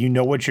as like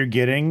what you're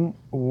getting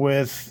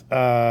with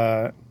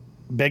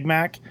Big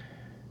Mac.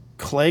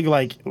 Clegg,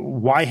 like,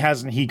 why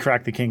hasn't he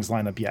cracked the Kings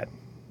lineup yet?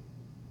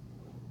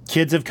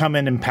 Kids have come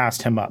in and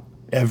passed him up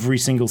every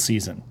single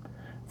season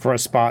for a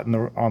spot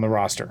on the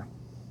roster.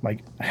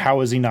 Like,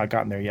 how has he not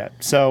gotten there yet?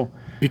 So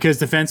because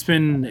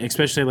defensemen,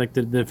 especially like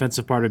the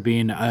defensive part of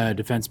being a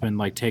defenseman,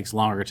 like takes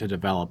longer to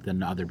develop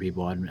than other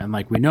people, and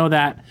like we know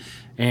that,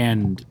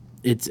 and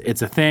it's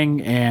a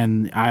thing.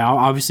 And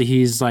obviously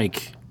he's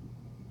like,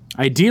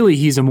 ideally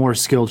he's a more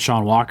skilled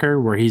Sean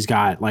Walker, where he's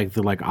got like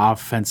the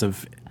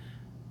offensive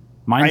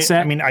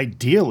mindset. I mean,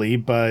 ideally,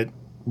 but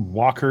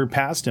Walker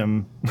passed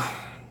him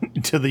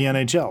to the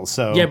NHL.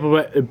 So yeah,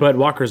 but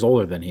Walker's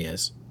older than he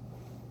is.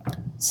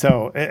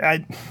 So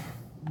I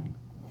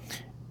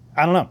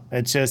don't know.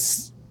 It's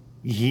just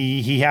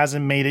he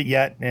hasn't made it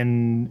yet,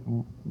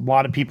 and a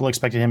lot of people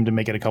expected him to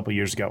make it a couple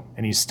years ago,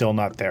 and he's still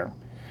not there.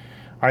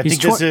 I think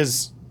this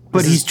is.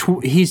 But he's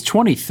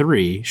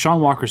 23.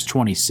 Sean Walker's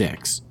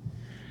 26.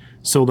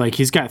 So like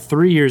he's got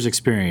 3 years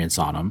experience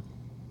on him.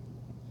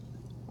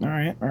 All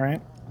right.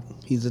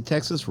 He's a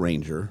Texas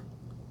Ranger.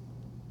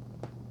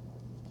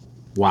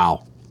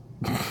 Wow.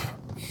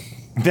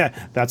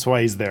 That's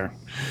why he's there.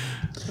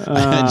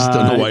 I just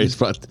don't know why he's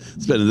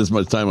spending this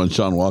much time on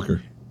Sean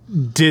Walker.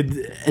 Did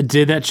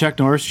that Chuck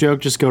Norris joke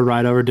just go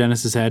right over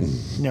Dennis's head?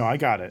 No, I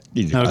got it.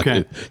 He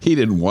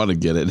didn't want to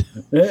get it.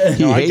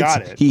 I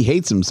got it. He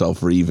hates himself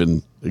for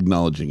even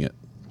acknowledging it.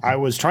 I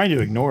was trying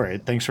to ignore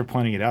it. Thanks for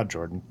pointing it out,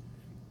 Jordan.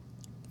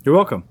 You're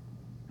welcome.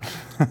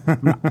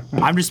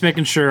 I'm just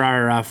making sure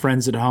our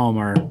friends at home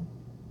are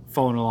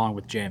following along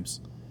with James.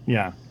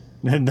 Yeah.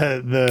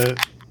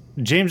 The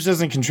James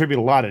doesn't contribute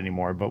a lot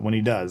anymore, but when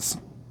he does,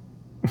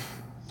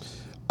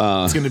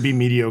 it's going to be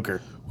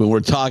mediocre. When we're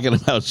talking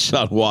about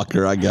Sean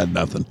Walker, I got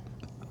nothing.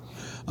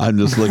 I'm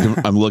just looking.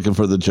 I'm looking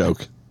for the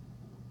joke.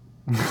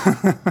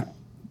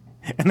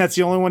 And that's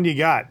the only one you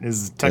got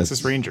is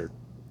Texas Ranger.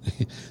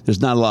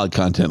 There's not a lot of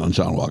content on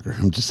Sean Walker.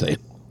 I'm just saying.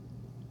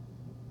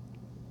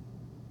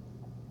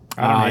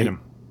 I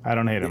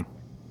don't hate him.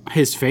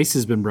 His face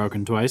has been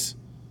broken twice.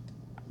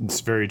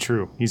 It's very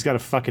true. He's got a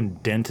fucking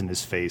dent in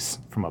his face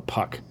from a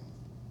puck.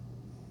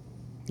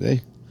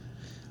 Hey.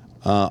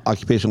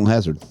 Occupational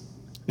hazard.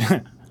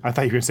 I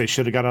thought you were going to say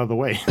should have got out of the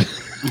way.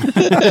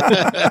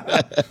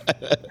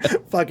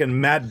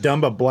 Fucking Matt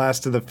Dumba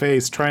blast to the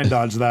face. Try and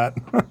dodge that.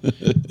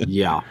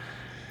 Yeah.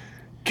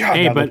 God,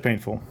 that looked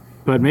painful.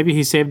 But maybe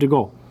he saved a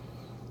goal.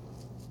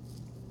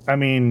 I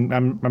mean,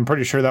 I'm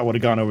pretty sure that would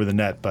have gone over the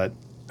net, but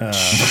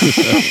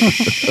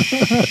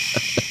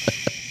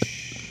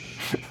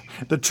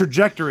the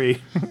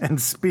trajectory and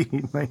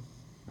speed.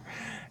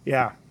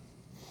 Yeah.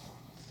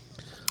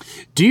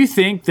 Do you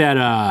think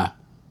that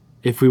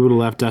if we would have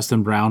left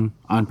Dustin Brown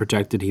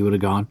unprotected, he would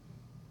have gone?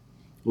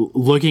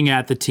 Looking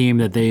at the team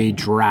that they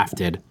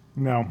drafted,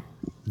 no.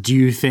 Do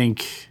you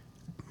think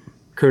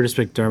Curtis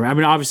McDermott? I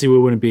mean, obviously we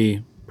wouldn't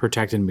be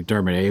protecting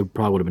McDermott. It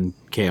probably would have been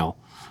Kale,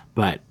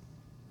 but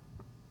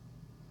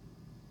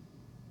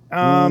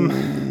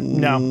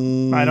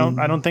no, I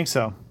don't think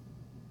so.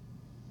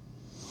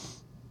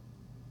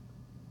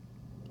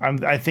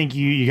 I think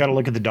you got to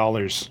look at the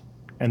dollars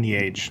and the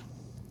age.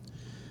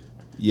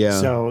 Yeah.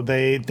 So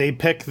they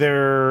pick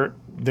their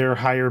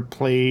higher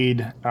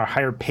paid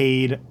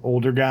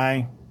older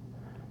guy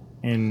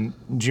in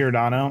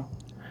Giordano.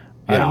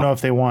 Yeah. I don't know if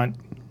they want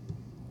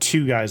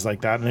two guys like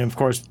that. And of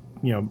course,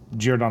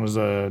 Giordano's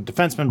a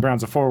defenseman,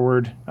 Brown's a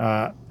forward.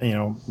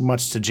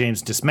 Much to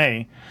James'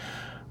 dismay.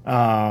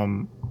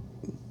 But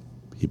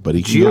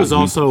Gio's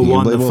also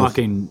won the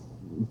fucking.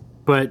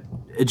 But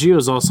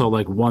Gio's also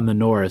won the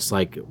Norris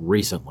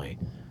recently.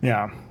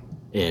 Yeah.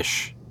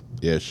 Ish.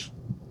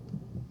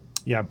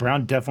 Yeah,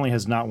 Brown definitely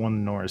has not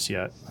won Norris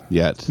yet.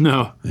 Yet.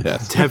 No,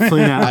 Yes.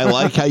 definitely not. I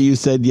like how you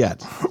said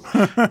yet.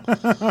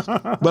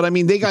 But I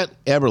mean, they got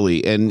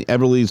Eberle, and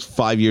Eberle's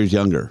 5 years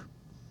younger,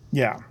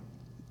 Yeah,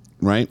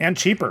 right? and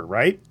cheaper,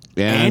 right?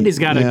 And he's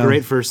got a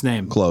great first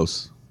name.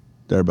 Close.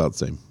 They're about the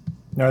same.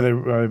 Are they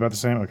about the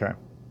same? Okay.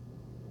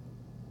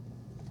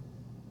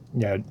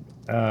 Yeah,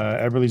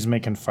 Eberle's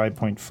making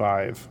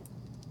 5.5.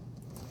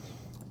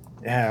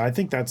 Yeah, I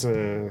think that's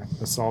a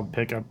solid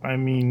pickup. I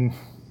mean,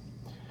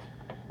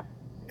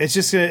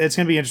 it's going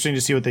to be interesting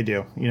to see what they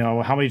do. You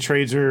know, how many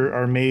trades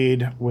are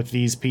made with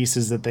these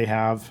pieces that they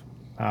have.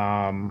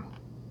 I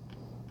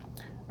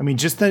mean,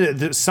 just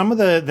some of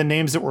the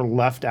names that were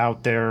left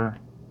out there,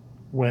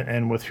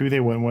 and with who they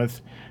went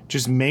with,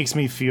 just makes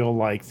me feel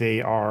like they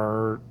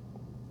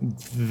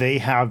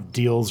have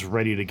deals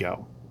ready to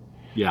go.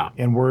 Yeah,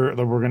 and we're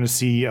going to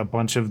see a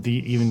bunch of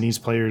even these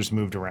players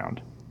moved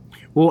around.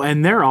 Well,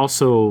 and they're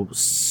also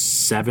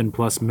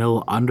 $7+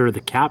 million under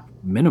the cap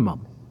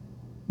minimum.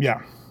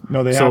 Yeah,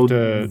 no,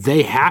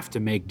 they have to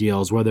make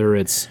deals, whether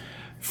it's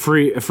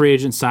free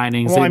agent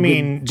signings. Well, I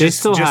mean,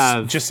 just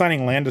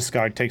signing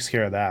Landeskog takes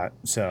care of that.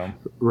 So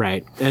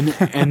right,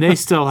 and they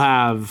still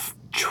have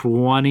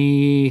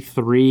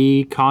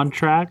 23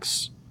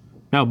 contracts.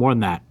 No, more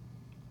than that.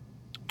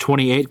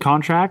 28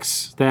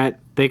 contracts that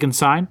they can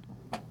sign.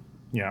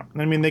 Yeah,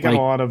 I mean, they got a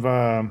lot of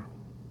RFA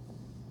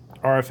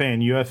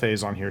and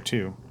UFAs on here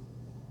too.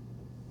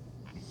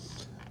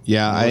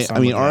 Yeah, I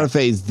mean,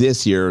 RFAs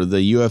this year,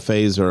 the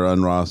UFAs are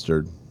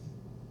unrostered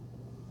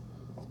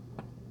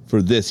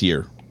for this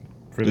year.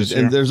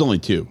 And there's only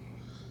 2.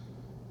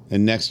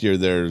 And next year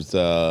there's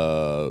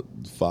 5.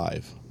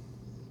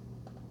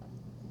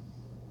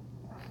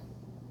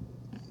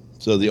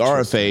 So the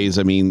RFAs,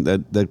 I mean,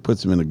 that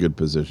puts them in a good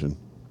position.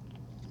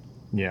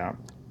 Yeah.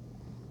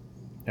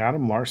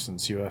 Adam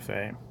Larson's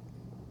UFA.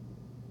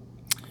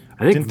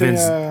 I think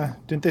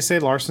didn't they say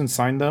Larson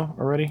signed though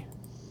already?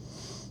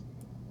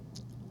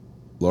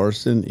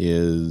 Larson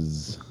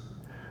is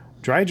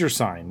Dreiger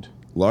signed.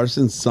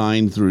 Larson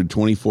signed through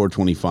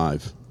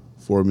 24-25,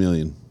 $4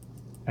 million.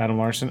 Adam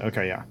Larson.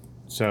 Okay, yeah.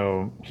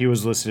 So he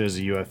was listed as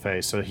a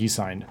UFA, so he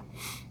signed.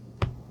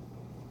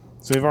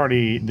 So they've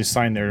already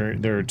signed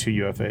their 2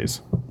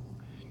 UFAs.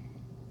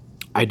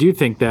 I do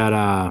think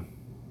that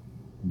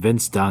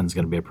Vince Dunn's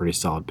going to be a pretty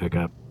solid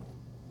pickup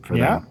for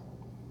them.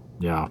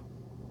 Yeah.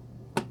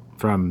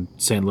 From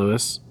St.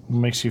 Louis. What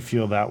makes you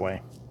feel that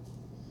way?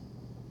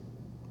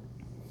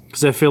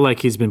 Because I feel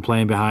like he's been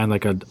playing behind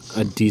like a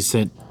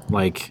decent,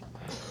 like,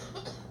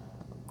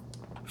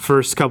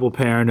 first couple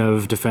pairing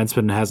of defensemen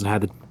and hasn't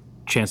had the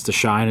chance to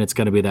shine. It's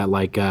going to be that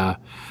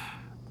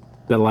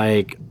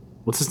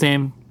what's his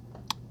name?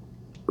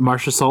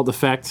 Marcia Salt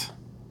effect,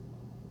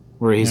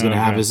 where he's going to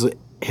have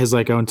his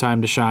like own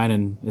time to shine,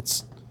 and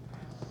it's.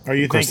 Are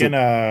you thinking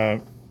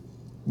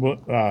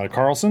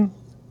Carlson?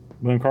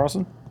 William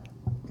Carlson?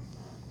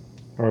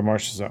 Or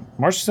Marchessault?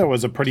 Marchessault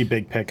was a pretty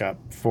big pickup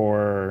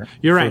for.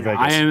 You're right.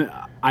 Vegas.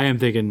 I am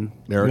thinking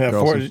Erik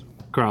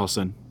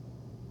Carlson.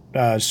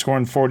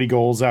 Scoring 40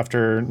 goals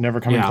after never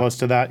coming close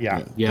to that.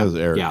 Yeah. That was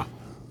Erik. Yeah.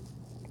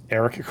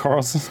 Erik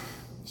Carlson.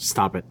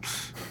 Stop it.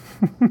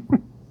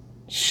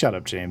 Shut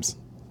up, James.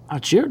 Oh,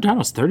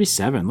 Giordano's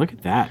 37. Look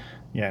at that.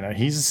 Yeah, no,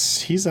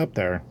 he's up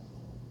there.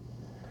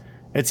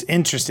 It's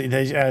interesting.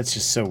 It's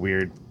just so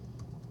weird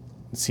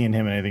seeing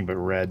him in anything but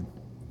red.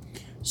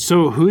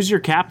 So who's your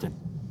captain?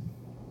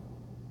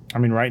 I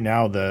mean, right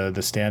now the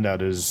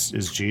standout is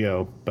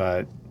Gio,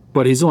 but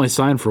he's only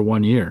signed for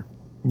 1 year.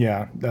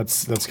 Yeah,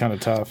 that's kind of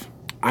tough.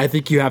 I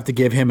think you have to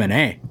give him an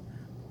A.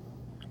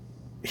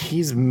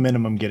 He's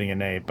minimum getting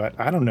an A, but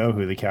I don't know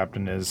who the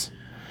captain is.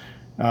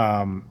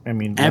 I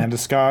mean,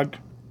 Landeskog.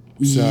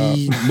 So.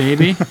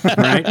 Maybe,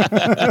 right?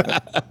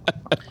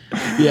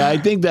 Yeah, I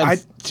think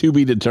that's to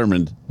be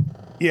determined.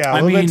 Yeah,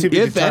 I mean,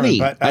 if any.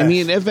 But,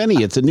 if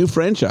any, it's a new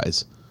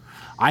franchise.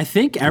 I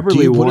think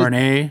Eberle wore an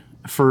A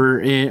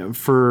for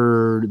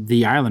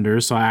the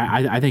Islanders, so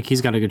I think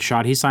he's got a good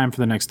shot. He signed for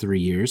the next 3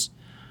 years.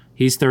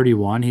 He's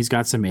 31. He's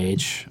got some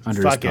age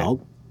under his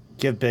belt.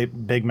 Give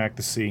Big Mac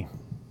the C.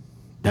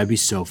 That'd be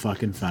so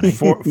fucking funny.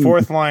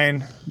 Fourth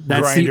line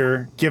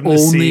grinder. Give him the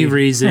C. The only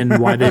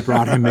reason why they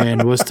brought him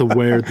in was to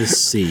wear the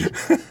C.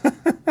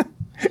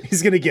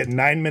 He's gonna get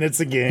 9 minutes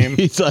a game.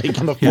 He's like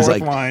on the fourth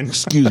line.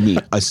 Excuse me,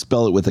 I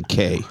spell it with a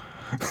K.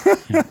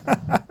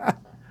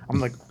 I'm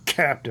like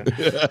captain.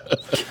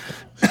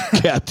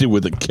 Captain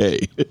with a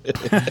K.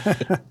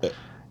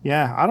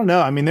 Yeah, I don't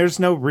know. I mean, there's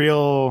no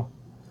real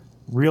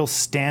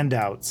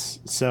standouts.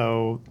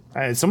 So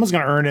someone's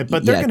going to earn it,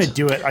 but they're going to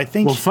do it. I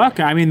think. Well, fuck.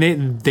 I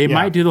mean, they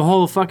might do the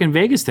whole fucking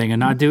Vegas thing and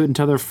not do it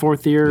until their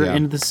 4th year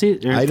into the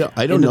season. I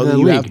don't know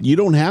that you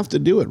don't have to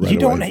do it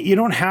right away. You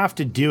don't have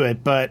to do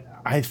it, but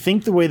I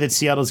think the way that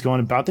Seattle's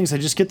going about things, I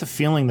just get the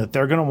feeling that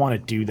they're going to want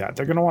to do that.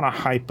 They're going to want to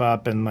hype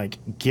up and like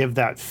give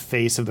that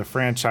face of the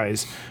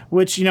franchise,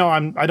 which, you know,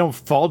 I don't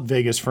fault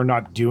Vegas for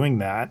not doing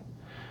that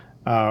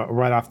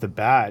right off the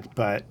bat,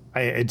 but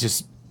it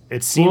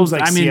seems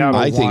like Seattle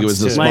I think it was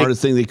the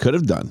smartest thing they could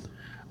have done.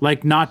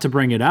 like, not to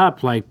bring it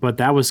up, like, but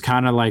that was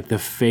kind of like the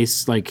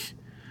face, like,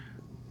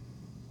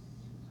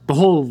 the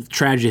whole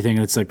tragedy thing.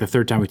 It's like the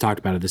third time we talked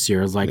about it this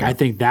year. Is like, I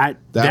think that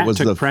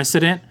took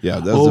precedent. Yeah,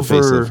 that was the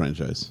face of the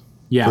franchise.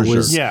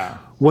 Yeah,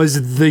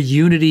 was the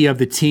unity of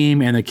the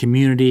team and the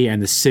community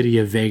and the city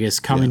of Vegas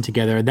coming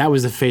together. That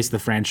was the face of the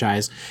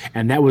franchise,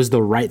 and that was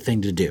the right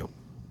thing to do.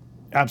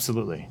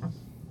 Absolutely.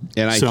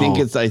 And I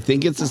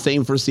think it's the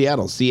same for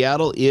Seattle.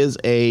 Seattle is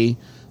the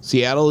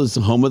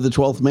home of the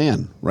 12th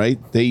man, right?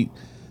 They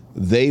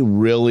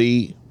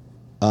really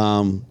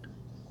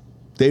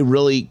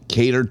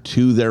cater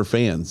to their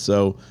fans.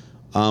 So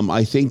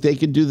I think they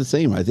could do the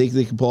same. I think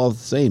they could pull off the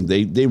same.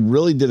 They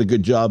really did a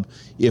good job,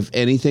 if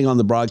anything, on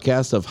the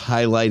broadcast of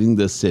highlighting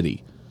the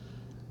city,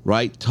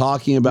 right?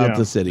 Talking about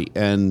the city.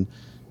 And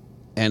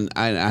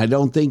I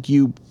don't think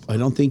you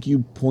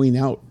point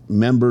out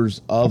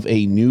members of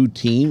a new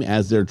team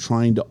as they're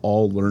trying to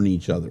all learn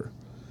each other.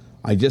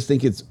 I just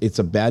think it's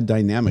a bad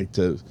dynamic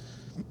to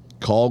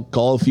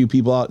call a few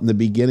people out in the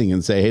beginning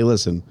and say, hey,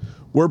 listen,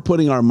 we're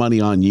putting our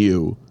money on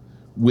you,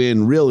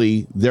 when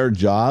really their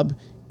job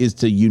is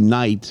to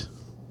unite,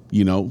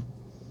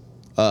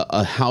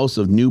 a house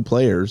of new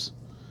players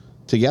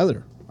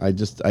together. I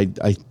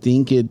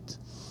think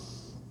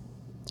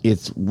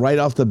it's right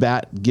off the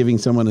bat giving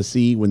someone a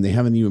C when they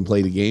haven't even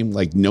played a game.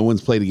 Like, no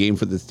one's played a game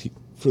for this team.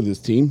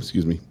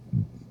 Excuse me.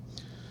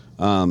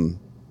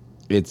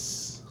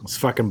 It's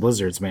fucking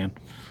Blizzards, man.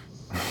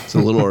 It's a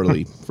little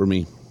early for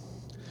me.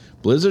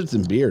 Blizzards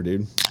and beer,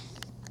 dude.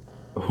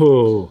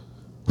 Oh,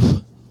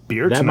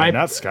 beer tonight,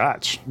 not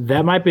scotch.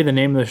 That might be the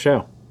name of the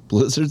show.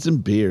 Blizzards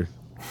and beer.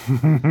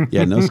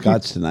 Yeah, no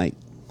scotch tonight.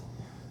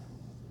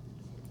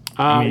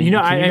 Can you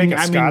make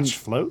a scotch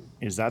float?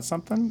 Is that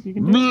something you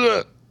can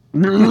do?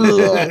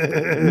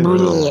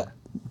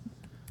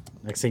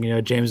 Next thing you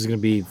know, James is going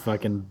to be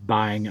fucking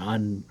buying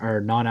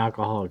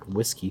non-alcoholic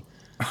whiskey.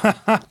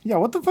 Yeah,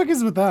 what the fuck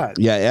is with that?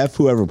 Yeah, F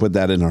whoever put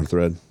that in our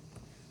thread.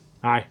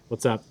 Hi,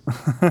 what's up?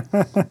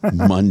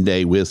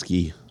 Monday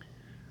whiskey.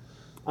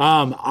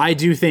 I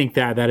do think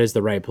that is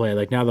the right play.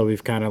 Like, now that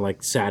we've kind of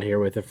like sat here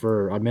with it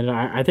for a minute,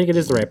 I think it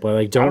is the right play.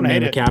 Like, don't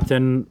name a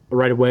captain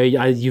right away.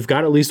 You've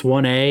got at least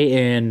one A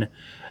in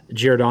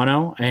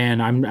Giordano,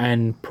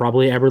 and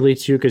probably Eberle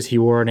too, because he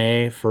wore an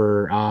A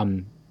for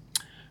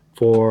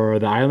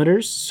the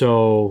Islanders.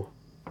 So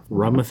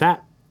run with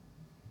that.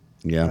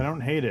 Yeah, I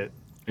don't hate it.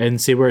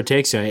 And see where it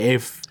takes you.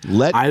 If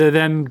either of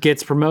them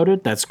gets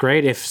promoted, that's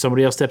great. If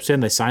somebody else steps in,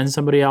 they sign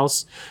somebody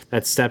else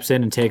that steps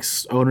in and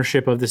takes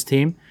ownership of this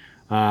team.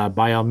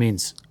 By all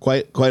means.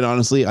 Quite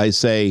honestly, I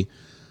say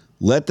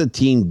let the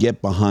team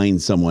get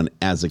behind someone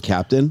as a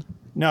captain.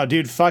 No,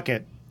 dude, fuck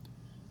it.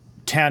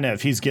 Tanev,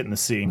 he's getting the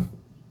C.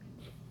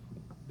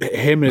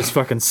 Him and his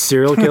fucking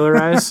serial killer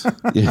eyes?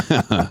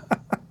 Yeah.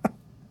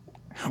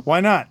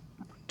 Why not?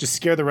 Just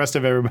scare the rest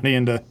of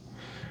the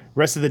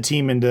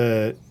team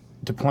into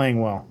playing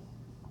well.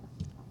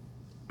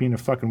 Being a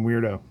fucking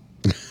weirdo.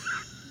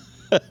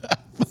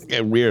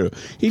 Fucking weirdo.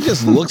 He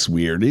just looks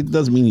weird. It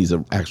doesn't mean he's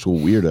an actual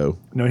weirdo.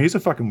 No, he's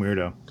a fucking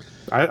weirdo.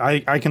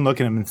 I can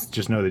look at him and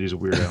just know that he's a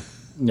weirdo.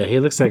 Yeah,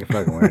 he looks like a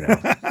fucking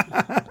weirdo.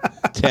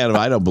 Tanev,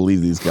 I don't believe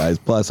these guys.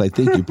 Plus, I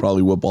think you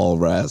probably whoop all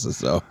of our asses.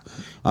 So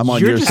I'm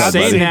on your side.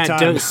 You're just saying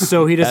that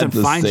so he doesn't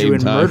find you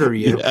and murder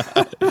you.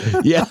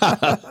 Yeah,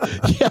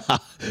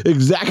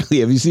 exactly.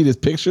 Have you seen his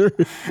picture?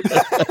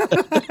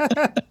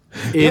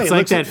 It's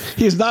like that.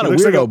 He's not a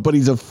weirdo, but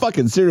he's a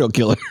fucking serial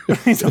killer.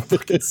 He's a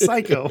fucking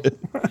psycho.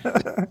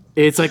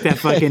 It's like that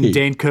fucking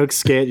Dane Cook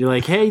skit. You're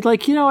like, hey,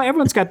 like,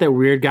 everyone's got that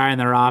weird guy in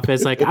their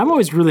office. Like, I'm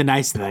always really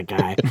nice to that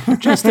guy,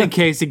 just in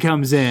case he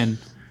comes in.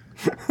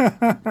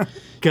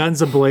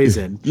 Guns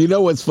a-blazing. You know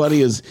what's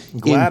funny is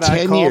in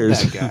 10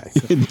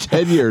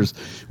 years,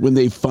 when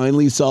they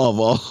finally solve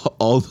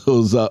all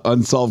those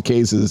unsolved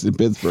cases in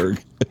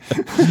Pittsburgh,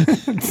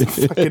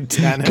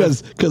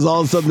 because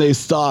all of a sudden they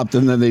stopped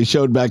and then they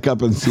showed back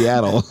up in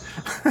Seattle.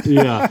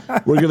 Yeah,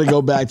 we're gonna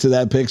go back to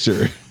that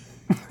picture.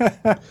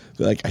 They're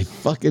like, I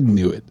fucking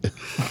knew it.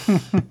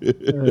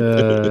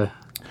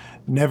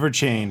 Never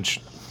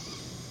change.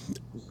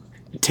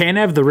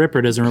 Tanev the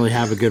Ripper doesn't really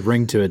have a good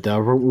ring to it,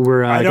 though.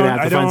 We're going to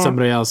have to find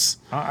somebody else.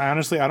 I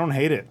honestly don't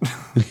hate it.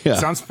 Yeah.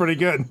 Sounds pretty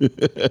good.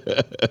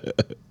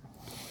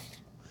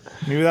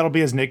 Maybe that'll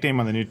be his nickname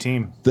on the new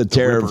team. The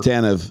Terror of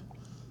Tanev.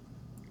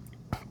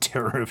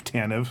 Terror of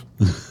Tanev.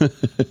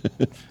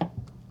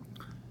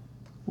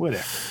 What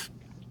if?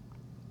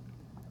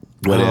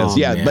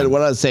 Yeah, man. but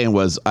what I was saying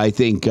was, I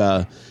think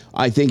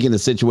in a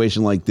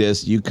situation like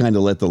this, you kind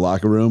of let the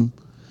locker room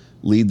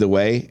lead the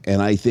way,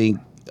 and I think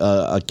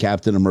a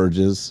captain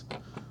emerges.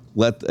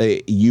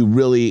 You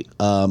really,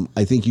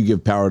 I think you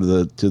give power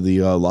to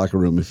the locker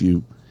room if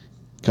you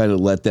kind of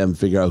let them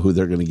figure out who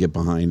they're going to get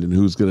behind and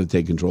who's going to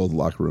take control of the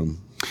locker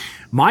room.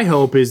 My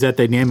hope is that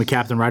they name a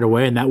captain right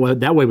away, and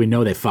that way we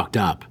know they fucked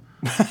up.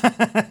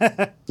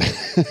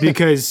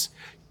 Because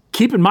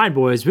keep in mind,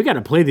 boys, we got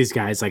to play these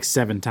guys like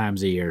 7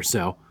 times a year,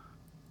 so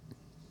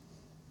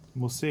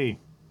we'll see.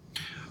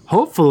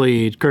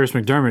 Hopefully, Curtis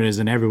McDermott is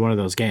in every one of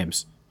those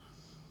games.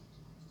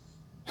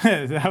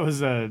 that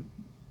was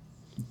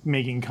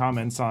making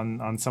comments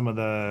on some of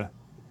the,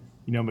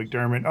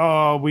 McDermott.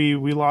 Oh, we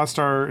lost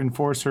our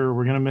enforcer.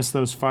 We're gonna miss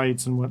those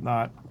fights and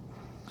whatnot.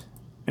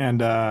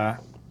 And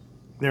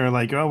they were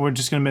like, oh, we're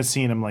just gonna miss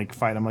seeing him like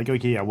fight. I'm like,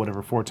 okay, yeah,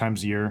 whatever, 4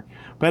 times a year.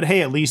 But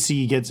hey, at least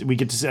we get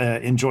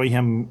to enjoy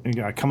him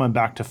coming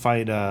back to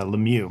fight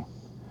Lemieux,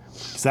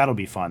 because that'll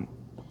be fun.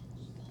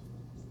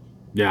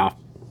 Yeah,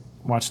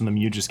 watching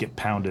Lemieux just get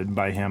pounded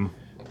by him,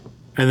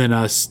 and then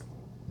us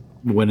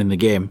winning the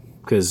game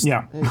because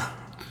yeah. Hey,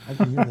 I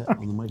can hear that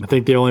on the mic. I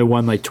think they only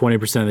won like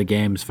 20% of the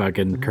games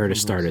fucking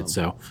Curtis started.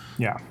 So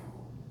yeah.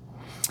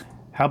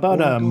 How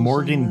about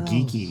Morgan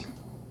Geekie?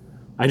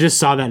 I just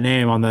saw that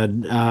name on the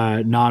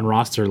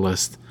non-roster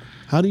list.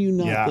 How do you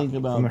not think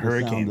about the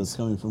Hurricanes sound that's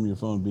coming from your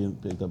phone being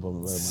picked up on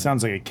the red?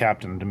 Sounds like a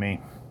captain to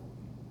me.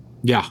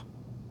 Yeah.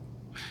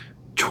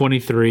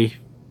 23,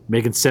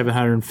 making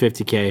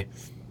 $750K.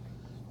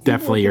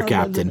 Definitely your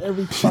captain.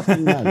 Every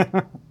fucking night.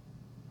 And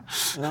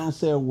I don't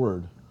say a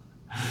word.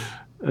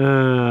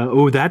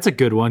 Oh, that's a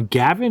good one.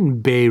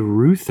 Gavin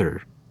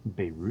Bayreuther.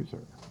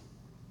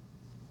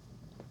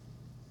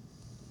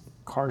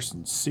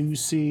 Carson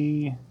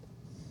Soucy.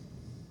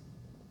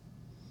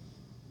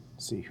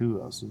 Let's see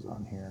who else is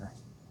on here.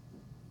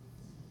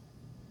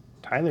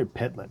 Tyler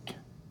Pitlick.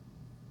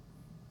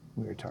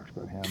 We already talked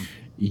about him.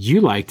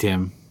 You liked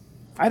him.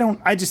 I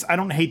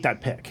don't hate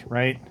that pick,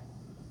 right?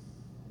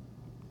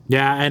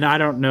 Yeah, and I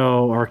don't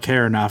know or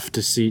care enough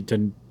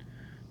to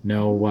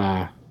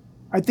know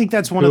I think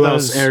that's one who of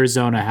those else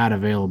Arizona had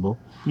available.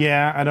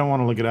 Yeah, I don't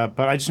want to look it up,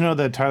 but I just know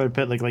that Tyler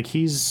Pitlick, like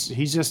he's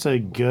just a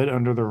good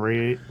under the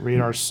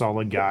radar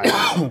solid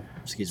guy.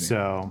 Excuse me.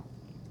 So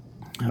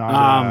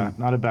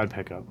not a bad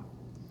pickup.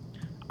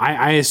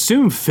 I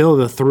assume Phil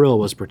the Thrill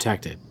was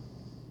protected.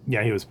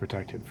 Yeah, he was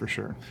protected for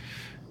sure.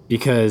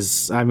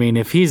 Because I mean,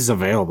 if he's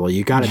available,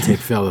 you got to take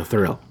Phil the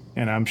Thrill.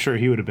 And I'm sure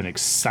he would have been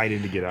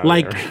excited to get out of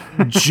there.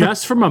 Like,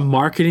 just from a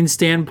marketing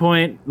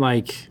standpoint,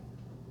 like,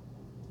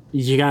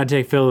 you got to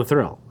take Phil the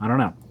Thrill. I don't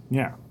know.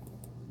 Yeah.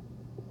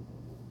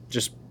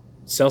 Just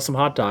sell some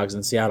hot dogs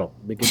in Seattle.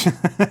 Be good,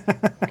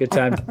 good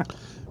time.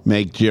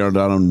 Make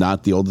Giordano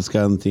not the oldest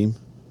guy on the team?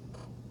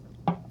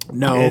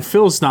 No,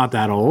 Phil's not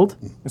that old.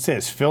 Let's say,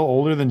 is Phil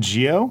older than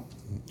Gio?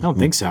 I don't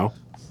think so.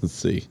 Let's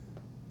see.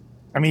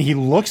 I mean, he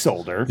looks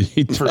older,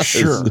 for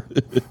sure.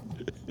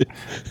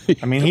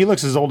 I mean, he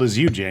looks as old as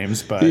you,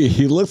 James, but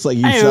he looks like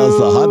he sells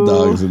the hot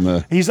dogs in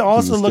the. He's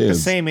also looked the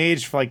stands. same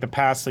age for like the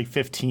past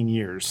 15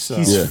 years. So.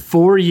 He's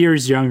 4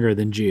 years younger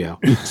than Gio.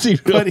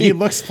 But he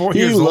looks 4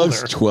 years older. He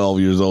looks 12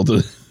 years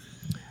older.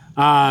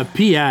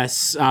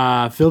 P.S.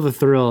 Phil the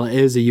Thrill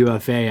is a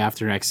UFA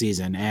after next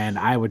season, and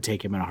I would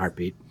take him in a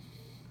heartbeat.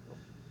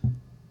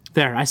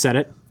 There, I said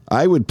it.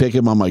 I would pick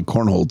him on my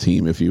cornhole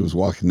team if he was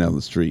walking down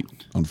the street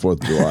on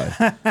 4th of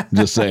July.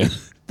 Just saying.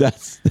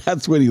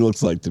 That's what he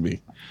looks like to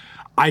me.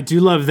 I do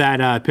love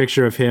that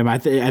picture of him. I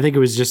think it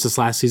was just this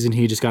last season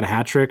he just got a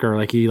hat trick or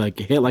like he like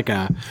hit like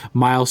a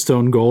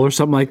milestone goal or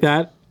something like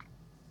that.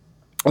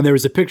 And there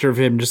was a picture of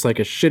him just like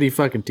a shitty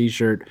fucking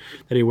t-shirt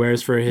that he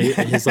wears for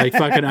his like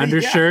fucking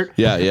undershirt.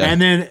 Yeah.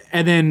 And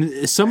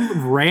then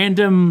some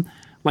random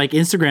like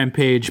Instagram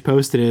page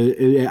posted it.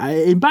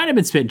 It might have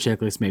been Spit and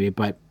Chicklets maybe,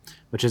 but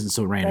which isn't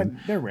so random.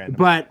 They're random.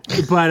 But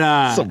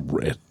Some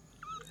random.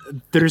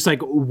 there's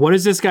like, what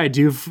does this guy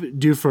do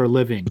for a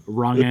living?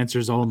 Wrong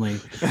answers only.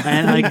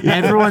 And like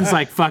everyone's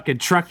like fucking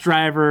truck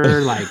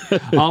driver, like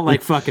all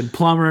like fucking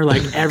plumber,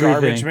 like everything.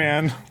 Garbage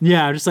man.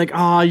 Yeah, just like,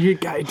 oh, you're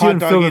doing Hot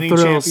dog Phil the eating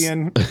Thrill.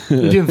 champion.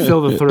 You're doing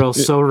Phil the Thrill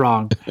so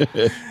wrong.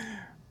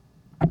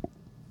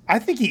 I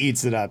think he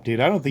eats it up, dude.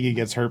 I don't think he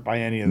gets hurt by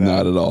any of that.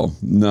 Not at all.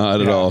 Not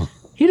at all.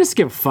 He doesn't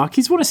give a fuck.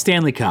 He's won a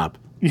Stanley Cup.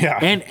 Yeah.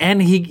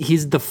 And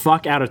he's the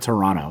fuck out of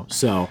Toronto.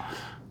 So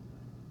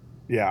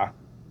Yeah.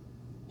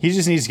 He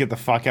just needs to get the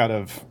fuck out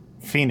of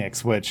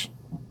Phoenix, which,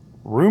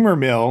 rumor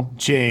mill,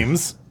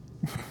 James,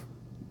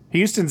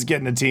 Houston's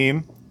getting a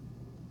team.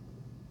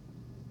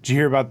 Did you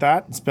hear about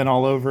that? It's been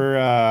all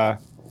over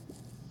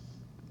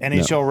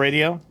NHL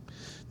radio.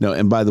 No,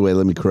 and by the way,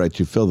 let me correct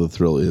you. Phil the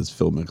Thrill is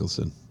Phil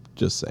Mickelson.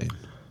 Just saying.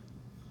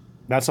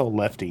 That's old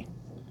lefty.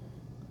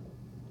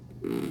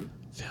 Phil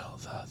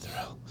the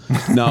Thrill.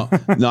 No,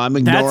 I'm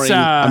ignoring.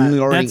 I'm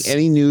ignoring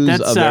any news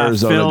of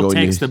Arizona Phil going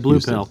takes to the blue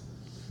Houston. pill.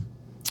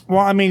 Well,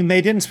 I mean,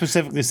 they didn't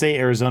specifically say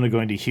Arizona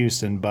going to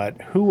Houston,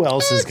 but who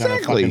else is going to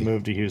Exactly. fucking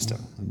move to Houston?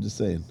 I'm just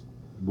saying.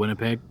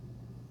 Winnipeg.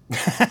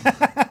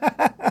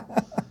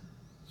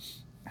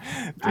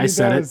 I Dude,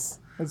 said it.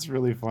 That's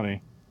really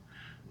funny.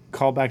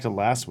 Call back to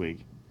last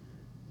week.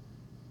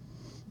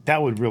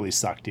 That would really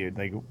suck, dude.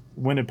 Like,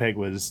 Winnipeg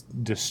was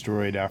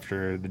destroyed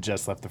after the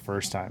Jets left the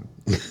first time.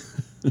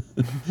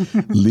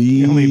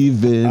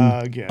 Leaving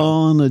again.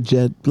 on a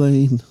jet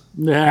plane.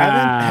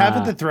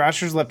 Haven't the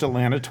Thrashers left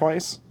Atlanta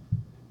twice?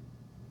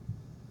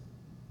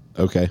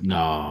 Okay,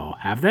 No,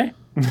 have they?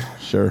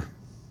 sure.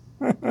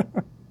 I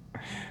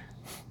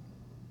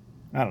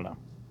don't know.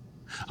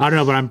 I don't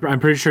know, but I'm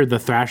pretty sure the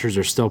Thrashers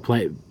are still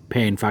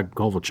paying fucking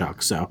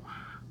Kovalchuk. So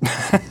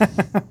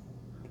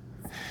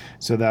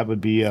So that would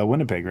be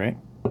Winnipeg, right?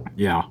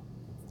 Yeah,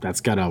 that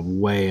dude's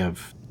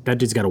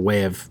got a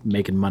way of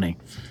making money.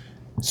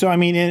 So I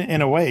mean,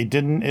 in a way,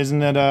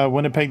 isn't it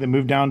Winnipeg that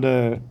moved down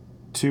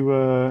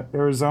to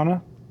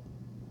Arizona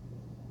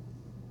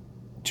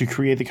to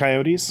create the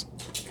Coyotes?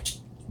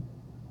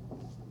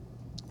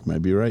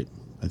 Might be right.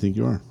 I think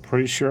you are.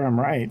 Pretty sure I'm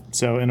right.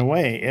 So in a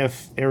way,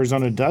 if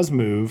Arizona does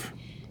move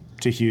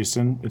to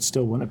Houston, it's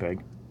still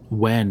Winnipeg.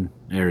 When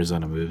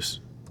Arizona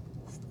moves,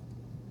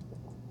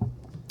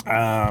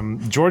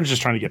 Jordan's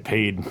just trying to get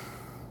paid.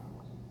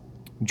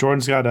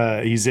 Jordan's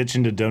he's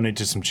itching to donate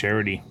to some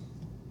charity.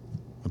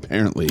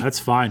 Apparently. that's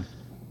fine.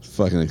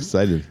 Fucking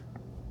excited.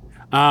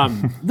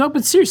 No,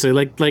 but seriously,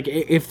 like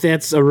if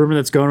that's a rumor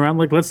that's going around,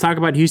 like let's talk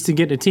about Houston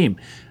getting a team.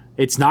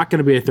 It's not going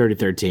to be a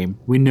 33rd team.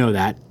 We know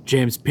that.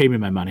 James, pay me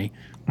my money.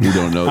 We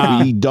don't know.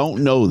 We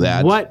don't know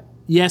that. What?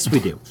 Yes, we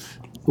do.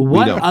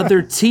 What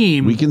other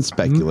team? We can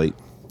speculate.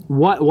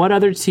 What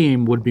other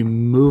team would be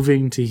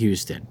moving to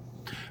Houston?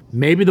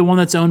 Maybe the one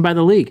that's owned by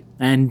the league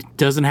and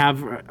doesn't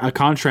have a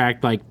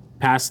contract like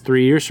past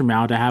 3 years from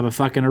now to have a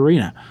fucking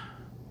arena.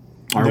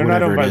 They're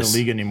not owned by the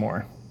league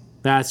anymore.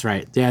 That's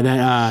right.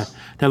 Yeah,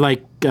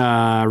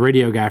 that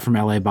radio guy from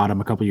LA bought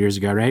him a couple years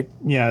ago, right?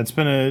 Yeah, it's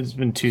been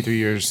 2-3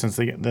 years since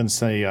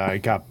they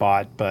got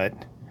bought,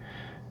 but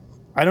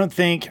I don't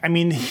think. I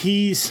mean,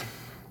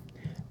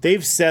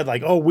 they've said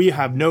like, oh, we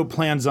have no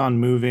plans on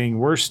moving.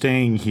 We're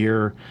staying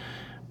here,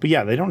 but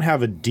yeah, they don't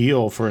have a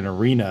deal for an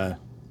arena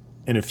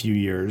in a few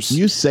years.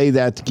 You say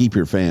that to keep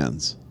your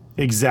fans.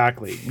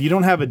 Exactly. You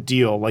don't have a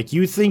deal. Like,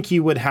 you think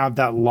you would have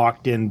that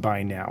locked in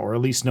by now, or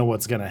at least know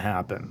what's going to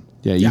happen.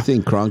 Yeah, you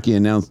think Kroenke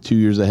announced 2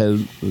 years ahead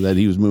that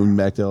he was moving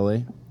back to LA?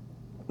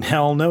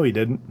 Hell no, he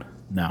didn't.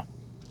 No.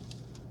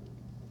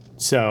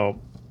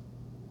 So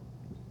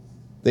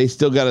they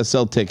still got to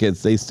sell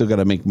tickets. They still got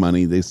to make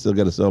money. They still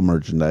got to sell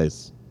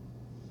merchandise.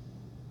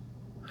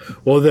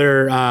 Well,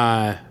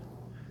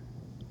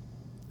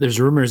 there's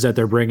rumors that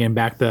they're bringing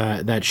back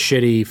that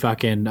shitty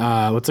fucking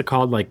what's it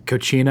called, like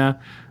Cochina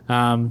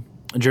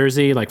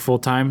jersey, like full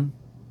time.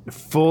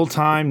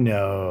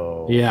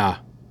 No. Yeah.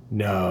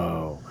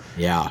 No.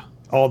 Yeah.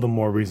 All the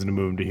more reason to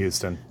move him to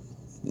Houston.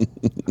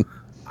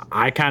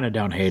 I kind of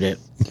don't hate it.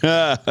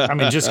 I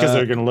mean, just because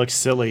they're going to look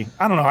silly.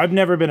 I don't know. I've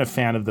never been a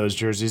fan of those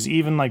jerseys.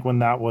 Even like when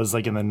that was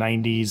like in the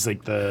 90s,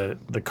 like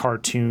the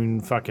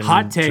cartoon fucking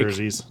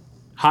jerseys.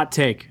 Hot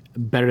take.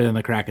 Better than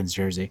the Kraken's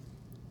jersey.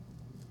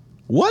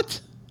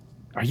 What?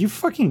 Are you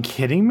fucking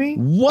kidding me?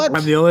 What?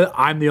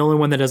 I'm the only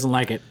one that doesn't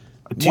like it.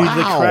 Dude,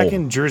 the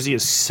Kraken jersey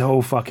is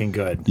so fucking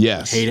good.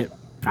 Yes. Hate it.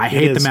 I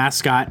hate the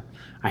mascot.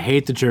 I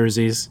hate the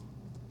jerseys.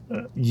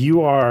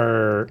 You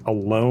are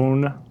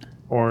alone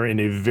or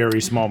in a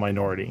very small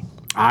minority.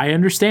 I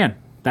understand.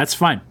 That's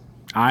fine.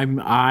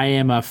 I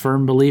am a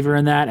firm believer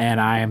in that,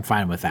 and I am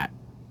fine with that.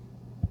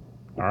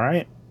 All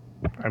right.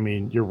 I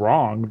mean, you're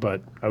wrong,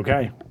 but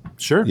okay.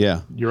 Sure.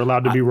 Yeah. You're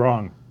allowed to be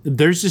wrong.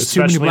 There's just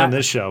especially too many on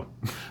this show.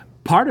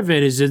 Part of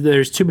it is that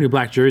there's too many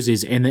black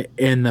jerseys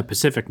in the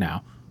Pacific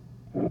now.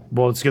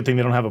 Well, it's a good thing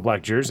they don't have a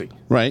black jersey.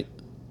 Right.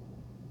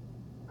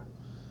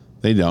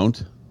 They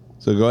don't.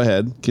 So go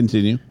ahead.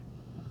 Continue.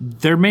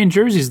 Their main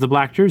jersey is the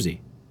black jersey.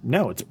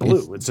 No, it's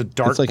blue. It's a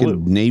dark blue. It's like a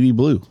navy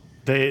blue.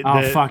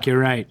 Fuck, you're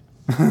right.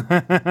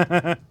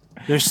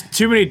 There's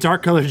too many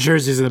dark colored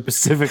jerseys in the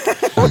Pacific.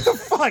 What the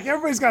fuck?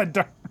 Everybody's got a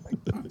dark...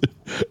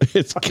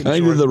 It's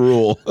kind of the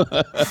rule.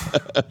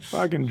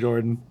 Fucking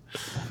Jordan.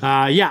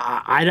 Yeah,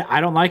 I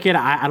don't like it.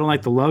 I don't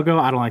like the logo.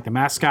 I don't like the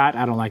mascot.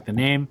 I don't like the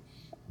name.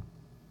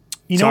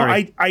 You know,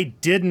 I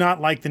did not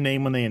like the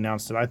name when they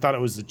announced it. I thought it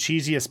was the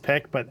cheesiest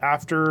pick, but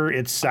after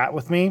it sat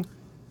with me,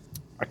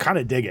 I kind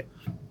of dig it.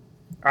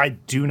 I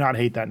do not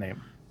hate that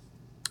name.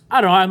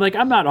 I don't know.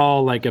 I'm not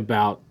all like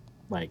about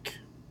like.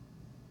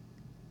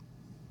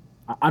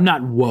 I'm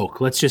not woke.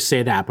 Let's just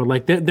say that. But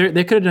like they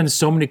could have done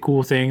so many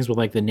cool things with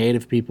like the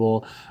native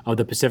people of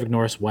the Pacific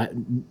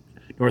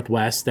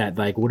Northwest that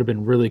like would have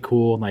been really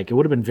cool, and like it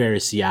would have been very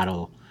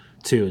Seattle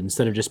too,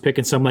 instead of just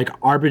picking some like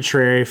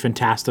arbitrary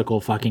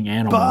fantastical fucking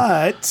animal.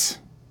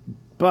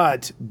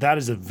 But that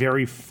is a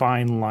very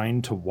fine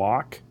line to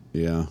walk.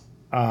 Yeah.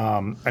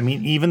 I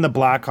mean, even the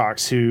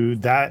Blackhawks, who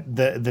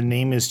the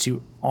name is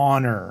to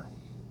honor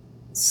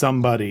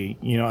somebody,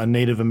 you know, a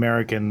Native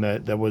American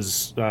that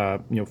was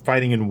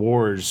fighting in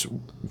wars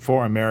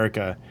for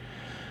America.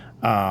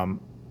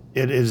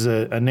 It is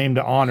a name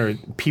to honor.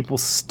 People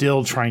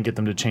still try and get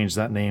them to change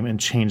that name and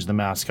change the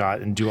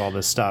mascot and do all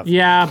this stuff.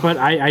 Yeah, but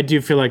I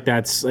do feel like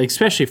that's like,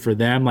 especially for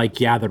them. Like,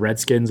 yeah, the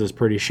Redskins is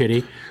pretty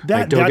shitty.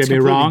 That's get me completely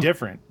wrong.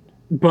 Different.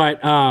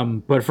 But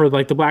for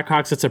like the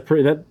Blackhawks, it's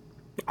that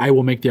I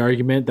will make the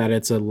argument that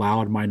it's a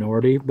loud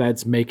minority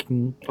that's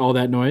making all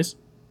that noise.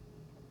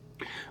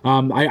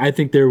 I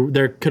think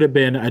there could have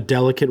been a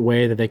delicate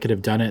way that they could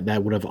have done it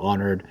that would have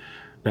honored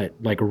that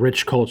like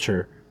rich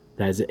culture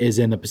that is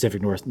in the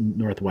Pacific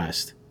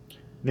Northwest.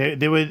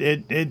 They would.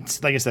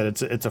 It's like I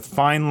said. It's a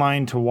fine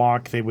line to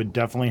walk. They would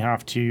definitely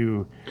have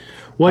to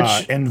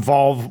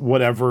involve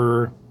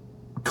whatever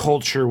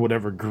culture,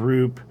 whatever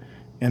group,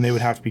 and they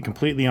would have to be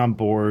completely on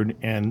board,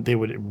 and they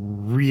would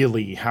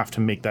really have to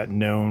make that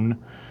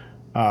known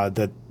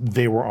that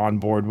they were on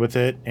board with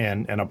it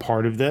and a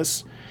part of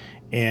this.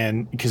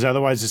 And because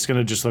otherwise it's going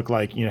to just look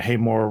like, hey,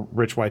 more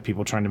rich white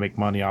people trying to make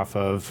money off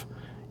of,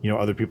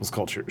 other people's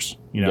cultures,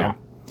 Yeah.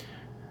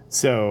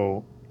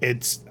 So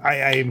it's,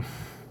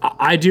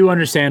 I do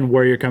understand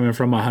where you're coming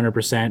from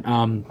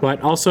 100%.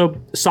 But also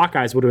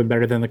Sockeyes would have been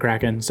better than the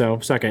Kraken. So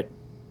suck it.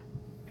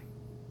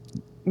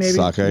 maybe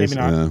Sockeyes,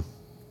 not.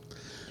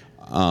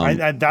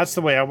 yeah. That's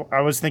the way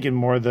I was thinking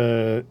more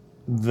the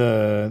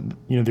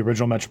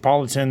original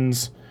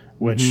Metropolitans,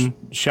 which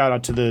shout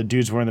out to the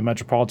dudes wearing the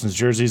Metropolitans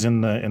jerseys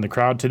in the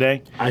crowd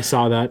today. I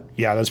saw that.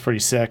 Yeah, that's pretty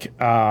sick.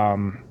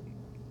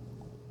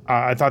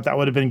 I thought that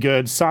would have been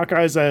good.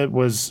 Sockeyes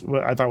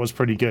I thought was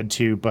pretty good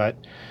too, but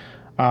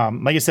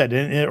like I said,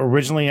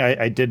 originally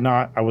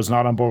I was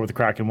not on board with the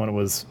Kraken when it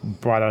was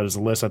brought out as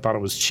a list. I thought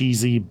it was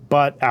cheesy,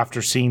 but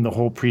after seeing the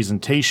whole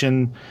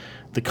presentation,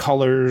 the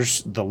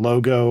colors, the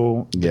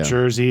logo, the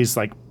jerseys,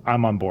 like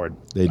I'm on board.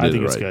 I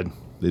think it's good.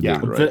 They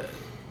did it right.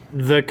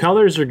 The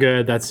colors are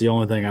good. That's the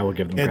only thing I will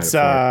give them credit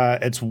for.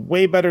 It's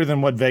way better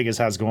than what Vegas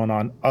has going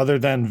on. Other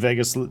than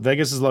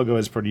Vegas's logo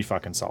is pretty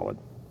fucking solid.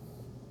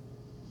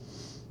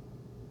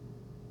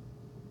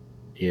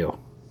 Ew.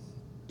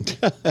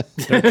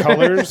 Their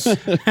colors.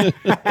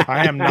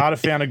 I am not a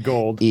fan of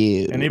gold.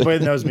 Ew. Anybody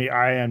that knows me,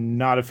 I am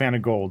not a fan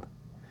of gold.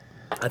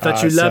 I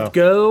thought you loved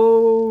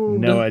gold.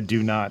 No, I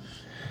do not.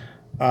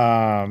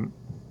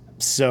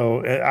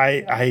 So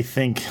I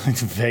think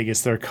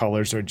Vegas, their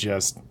colors are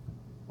just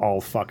all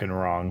fucking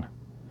wrong.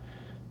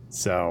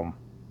 So,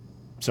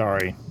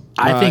 sorry.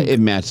 I think it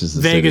matches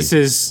the Vegas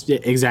city. is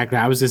exactly.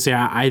 I was gonna say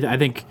I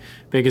think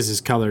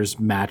Vegas's colors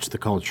match the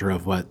culture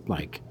of what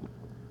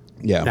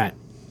that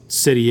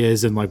city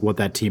is and like what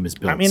that team is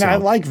built. I mean, so. I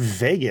like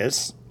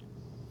Vegas.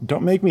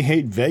 Don't make me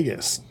hate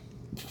Vegas.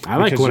 I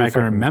like what I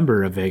can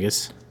remember of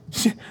Vegas.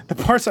 The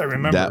parts I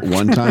remember. That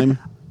one time.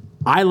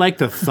 I like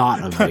the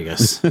thought of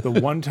Vegas. The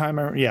one time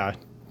I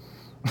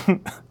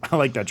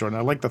like that, Jordan.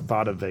 I like the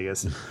thought of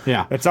Vegas.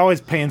 Yeah. It's always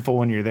painful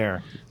when you're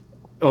there.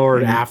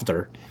 Or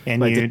after.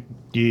 And Like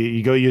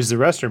you go use the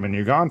restroom and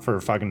you're gone for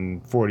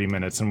fucking 40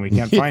 minutes and we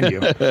can't find you.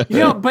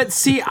 But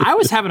see, I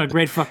was having a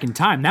great fucking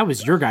time. That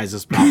was your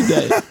guys'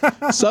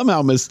 problem.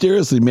 Somehow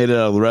mysteriously made it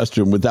out of the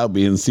restroom without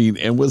being seen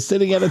and was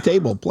sitting at a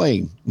table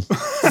playing.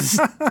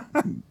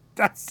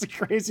 That's the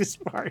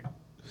craziest part.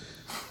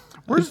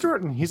 Where's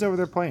Jordan? He's over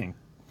there playing.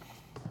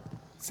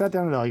 Sat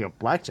down at like a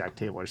blackjack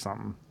table or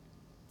something.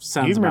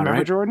 Sounds You even about remember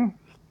right. Jordan?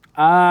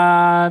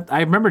 I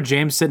remember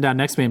James sitting down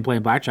next to me and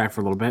playing blackjack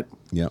for a little bit.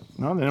 Yeah.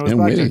 No, then it was And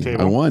blackjack winning.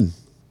 table. I won.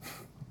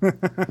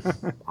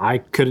 I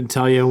couldn't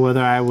tell you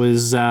whether I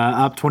was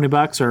up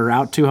 $20 or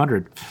out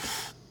 200.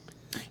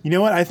 You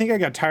know what? I think I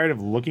got tired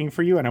of looking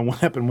for you and I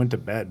went up and went to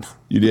bed.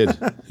 You did.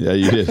 Yeah,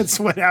 you did. That's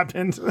what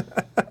happened.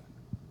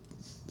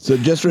 So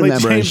just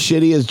remember, James- as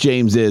shitty as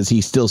James is,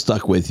 he's still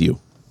stuck with you.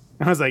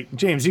 I was like,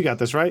 James, you got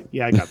this, right?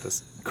 Yeah, I got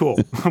this. Cool.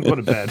 I'm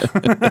going to bed.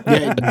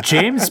 Yeah,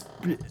 James,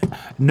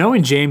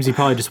 knowing James, he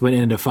probably just went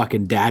into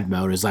fucking dad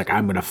mode. Is like,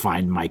 I'm going to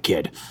find my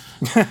kid.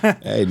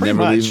 Hey,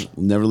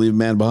 never leave a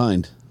man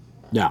behind.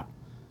 Yeah.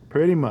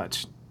 Pretty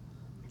much.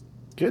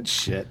 Good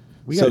shit.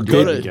 We So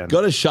got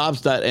go to to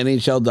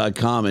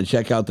shops.nhl.com and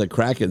check out the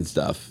Kraken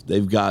stuff.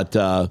 They've got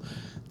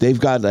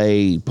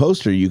a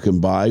poster you can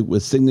buy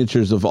with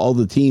signatures of all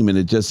the team, and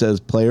it just says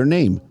player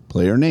name,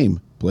 player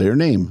name, player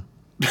name.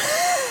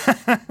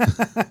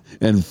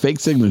 And fake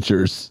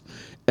signatures.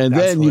 And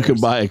That's then you can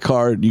hilarious. buy a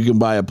card, you can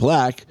buy a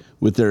plaque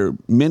with their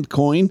mint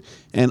coin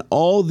and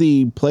all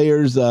the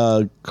players'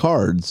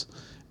 cards,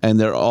 and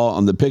they're all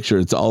on the picture.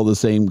 It's all the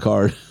same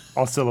card.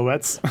 all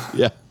silhouettes.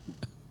 Yeah.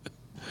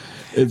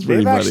 It's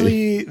pretty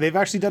funny. They've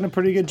actually done a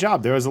pretty good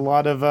job. There was a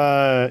lot of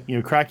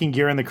Kraken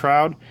gear in the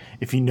crowd.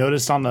 If you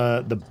noticed on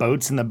the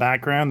boats in the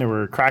background, there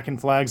were Kraken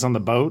flags on the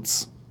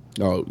boats.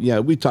 Oh, yeah,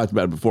 we talked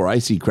about it before. I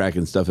see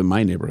Kraken stuff in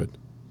my neighborhood.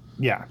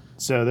 Yeah.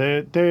 So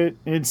they're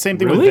it's same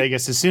thing Really? with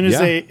Vegas. As soon as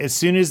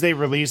Yeah. they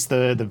released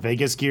the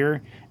Vegas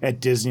gear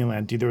at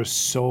Disneyland, dude, there was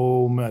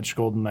so much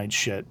Golden Knights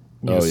shit.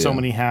 So yeah.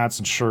 many hats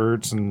and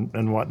shirts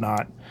and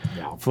whatnot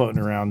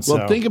floating around. Well,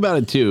 So think about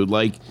it, too.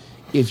 Like,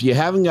 if you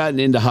haven't gotten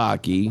into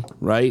hockey,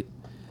 right,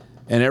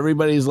 and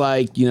everybody's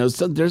like,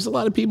 so there's a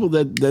lot of people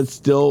that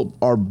still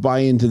are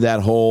buying into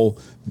that whole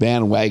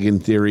bandwagon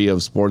theory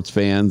of sports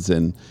fans,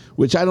 and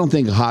which I don't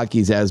think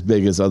hockey's as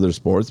big as other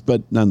sports,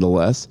 but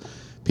nonetheless,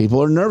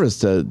 people are nervous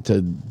to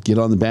get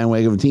on the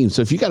bandwagon of a team.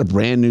 So if you got a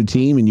brand new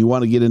team and you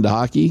want to get into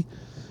hockey,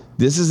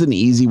 this is an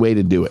easy way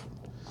to do it.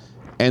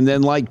 And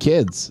then, like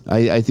kids,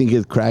 I think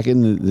at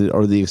Kraken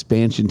or the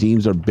expansion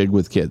teams are big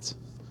with kids.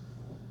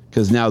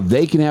 Because now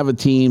they can have a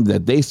team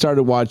that they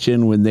started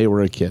watching when they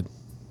were a kid.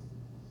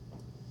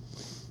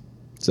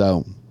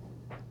 So,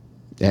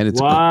 and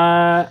it's What?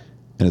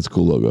 and it's a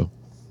cool logo.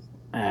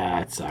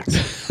 It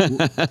sucks.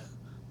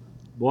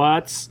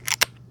 What's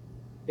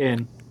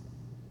in?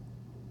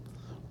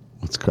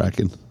 What's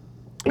cracking?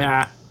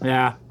 Yeah.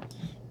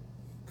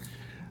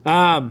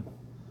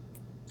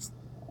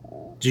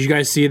 Did you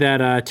guys see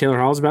that Taylor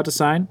Hall's about to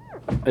sign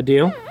a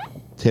deal?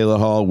 Taylor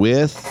Hall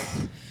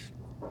with?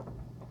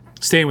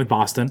 Staying with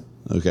Boston.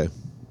 Okay.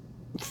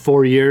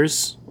 4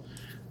 years,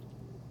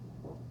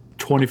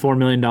 $24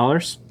 million.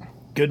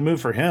 Good move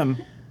for him.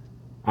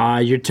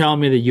 You're telling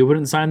me that you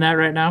wouldn't sign that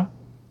right now?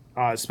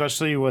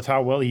 Especially with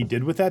how well he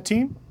did with that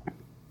team?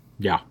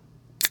 Yeah.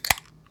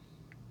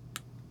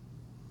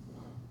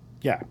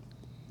 Yeah.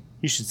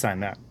 You should sign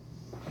that.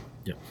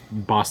 Yeah.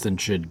 Boston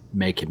should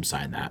make him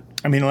sign that.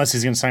 I mean, unless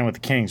he's going to sign with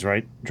the Kings,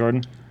 right,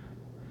 Jordan?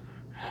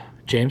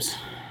 James?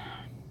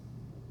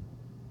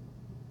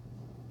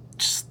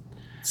 Just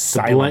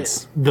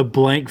silence. The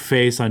blank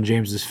face on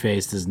James's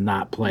face does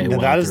not play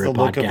well. That is the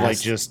look podcast. of like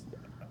just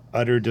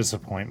utter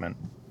disappointment.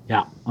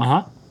 Yeah.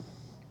 Uh-huh.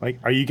 Like,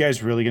 are you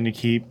guys really going to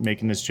keep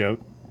making this joke?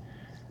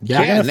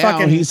 Yeah,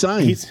 now he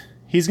signed.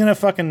 He's going to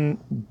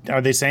fucking...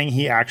 Are they saying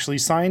he actually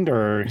signed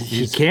or...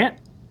 He can't?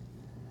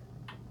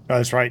 Oh,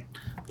 that's right.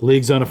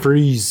 League's on a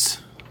freeze.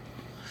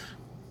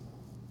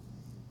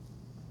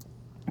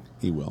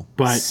 He will.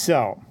 But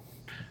so...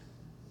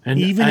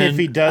 even if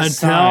he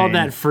does until sign...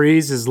 that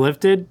freeze is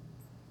lifted,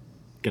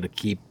 gonna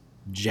keep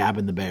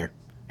jabbing the bear.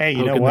 Hey,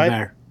 you know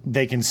what?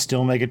 They can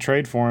still make a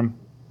trade for him.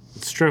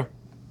 It's true.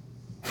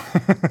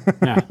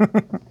 Yeah.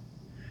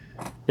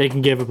 They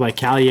can give up like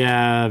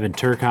Kaliev and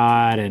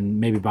Turcotte and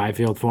maybe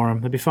Byfield for him.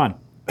 That'd be fun.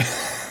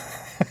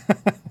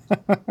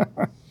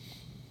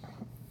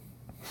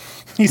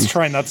 He's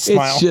trying not to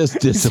smile. It's just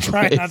disappointing. He's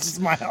trying not to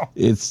smile.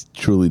 It's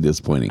truly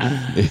disappointing.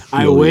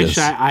 I wish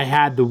I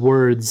had the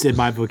words in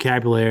my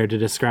vocabulary to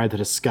describe the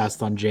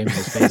disgust on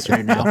James's face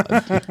right now.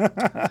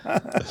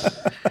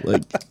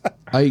 Like,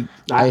 I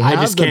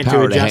have just the can't do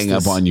power it to hang up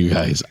justice. on you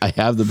guys. I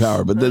have the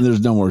power, but then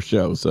there's no more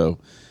show. So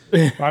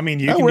I mean,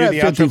 you can we're do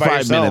at the outro by 55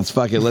 yourself. minutes.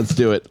 Fuck it, let's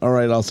do it. All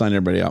right, I'll sign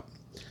everybody out.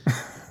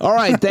 All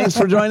right, thanks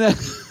for joining.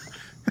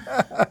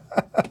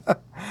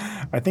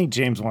 I think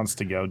James wants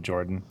to go,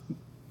 Jordan.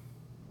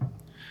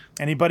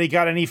 Anybody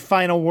got any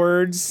final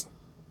words?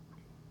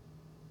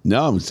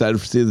 No, I'm excited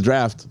to see the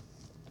draft.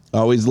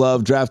 Always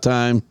love draft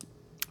time.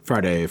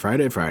 Friday.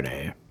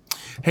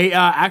 Hey,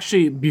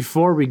 actually,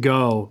 before we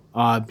go,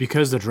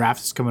 because the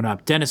draft is coming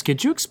up, Dennis,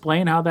 could you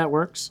explain how that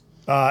works?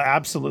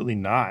 Absolutely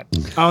not.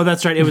 Oh,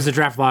 that's right. It was a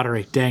draft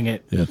lottery. Dang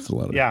it. Yeah, it's a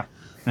lot of. Yeah.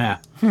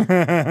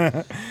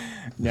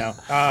 No.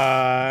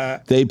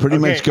 They pretty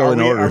much go in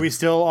order. Are we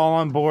still all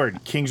on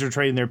board? Kings are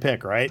trading their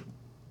pick, right?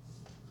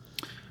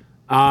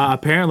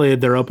 Apparently,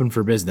 they're open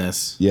for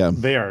business. Yeah,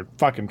 They are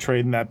fucking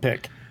trading that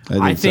pick.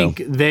 I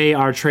think they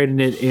are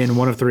trading it in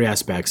one of three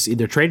aspects: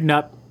 either trading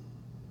up,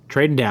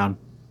 trading down,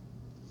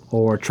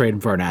 or trading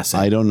for an asset.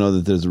 I don't know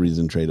that there's a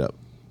reason to trade up.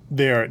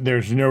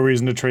 There's no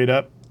reason to trade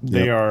up.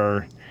 They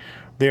are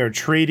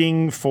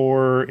trading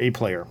for a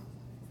player.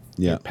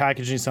 Yeah,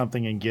 Packaging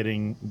something and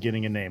getting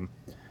a name,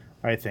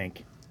 I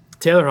think.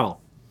 Taylor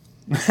Hall.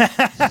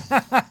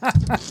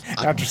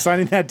 After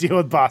signing that deal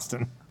with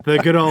Boston. The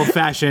good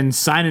old-fashioned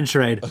sign and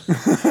trade.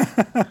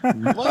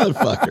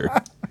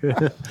 motherfucker.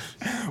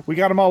 We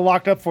got them all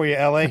locked up for you,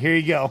 LA. Here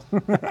you go.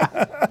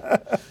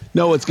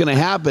 No, what's going to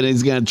happen is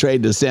he's going to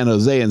trade to San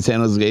Jose, and San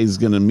Jose is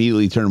going to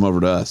immediately turn him over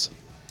to us.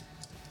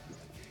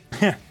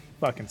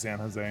 Fucking San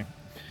Jose.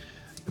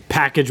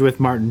 Package with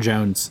Martin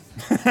Jones.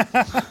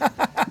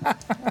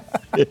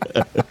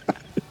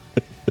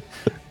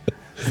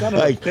 Son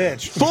of a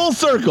bitch. Full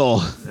circle.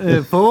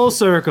 Full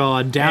circle,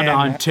 and down to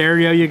And-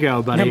 Ontario you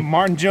go, buddy. And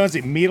Martin Jones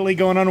immediately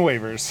going on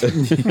waivers.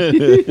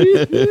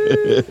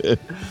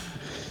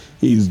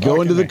 He's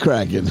going to the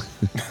Kraken.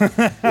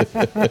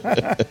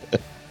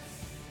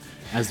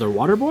 As their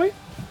water boy?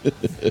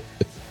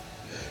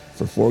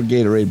 For 4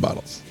 Gatorade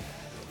bottles.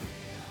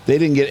 They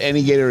didn't get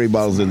any Gatorade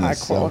bottles in High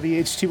this.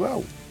 quality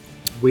H2O.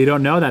 We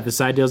don't know that. The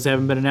side deals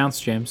haven't been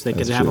announced, James. They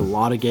could That's have a true.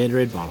 lot of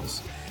Gatorade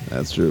bottles.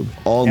 That's true.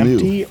 All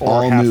Empty new. or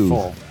All half new.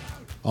 full?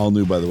 All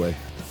new, by the way.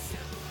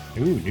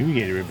 Ooh, new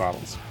Gatorade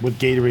bottles. With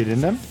Gatorade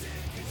in them?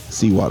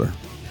 Seawater.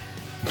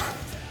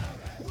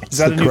 Is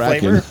that a the new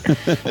Kraken.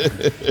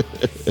 flavor?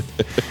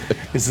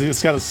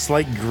 It's got a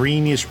slight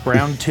greenish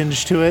brown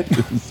tinge to it.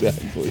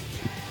 Exactly.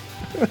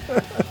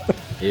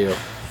 Ew.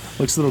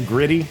 Looks a little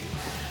gritty.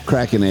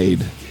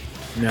 Krakenade.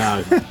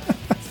 No.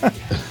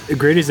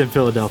 Grady's in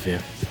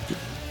Philadelphia.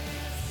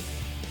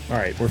 All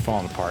right, we're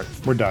falling apart.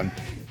 We're done.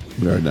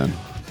 We are done.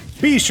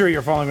 Be sure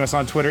you're following us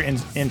on Twitter and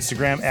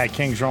Instagram at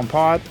Kings Realm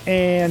Pod,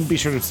 and be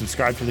sure to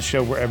subscribe to the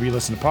show wherever you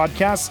listen to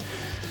podcasts.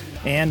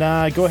 And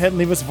go ahead and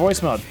leave us a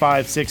voicemail at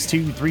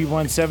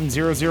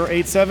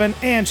 562-317-0087,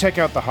 and check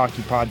out the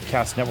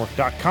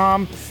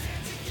hockeypodcastnetwork.com.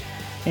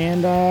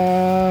 And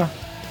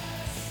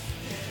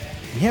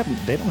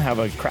they don't have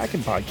a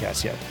Kraken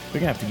podcast yet. They're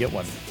gonna have to get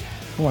one.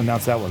 We'll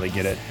announce that when they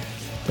get it.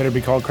 Better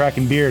be called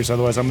Kraken Beers,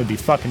 otherwise I'm gonna be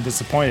fucking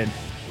disappointed.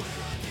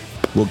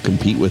 We'll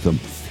compete with them.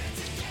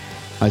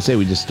 I say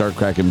we just start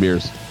cracking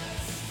beers.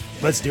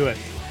 Let's do it.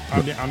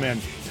 I'm in.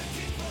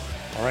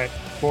 All right.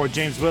 For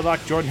James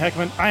Whitlock, Jordan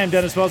Heckman, I am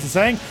Dennis Wilson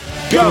saying,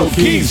 Go,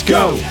 Kings,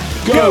 go!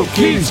 Go,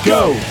 Kings,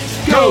 go!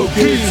 Go,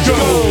 Kings,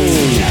 go!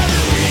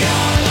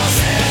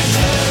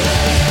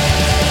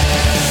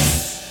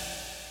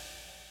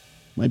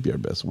 Might be our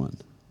best one.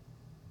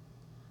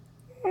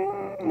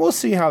 We'll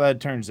see how that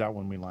turns out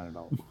when we line it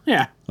all up.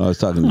 Yeah. I was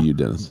talking to you,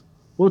 Dennis.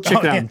 We'll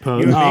check that in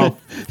post. Oh,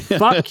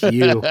 fuck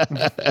you.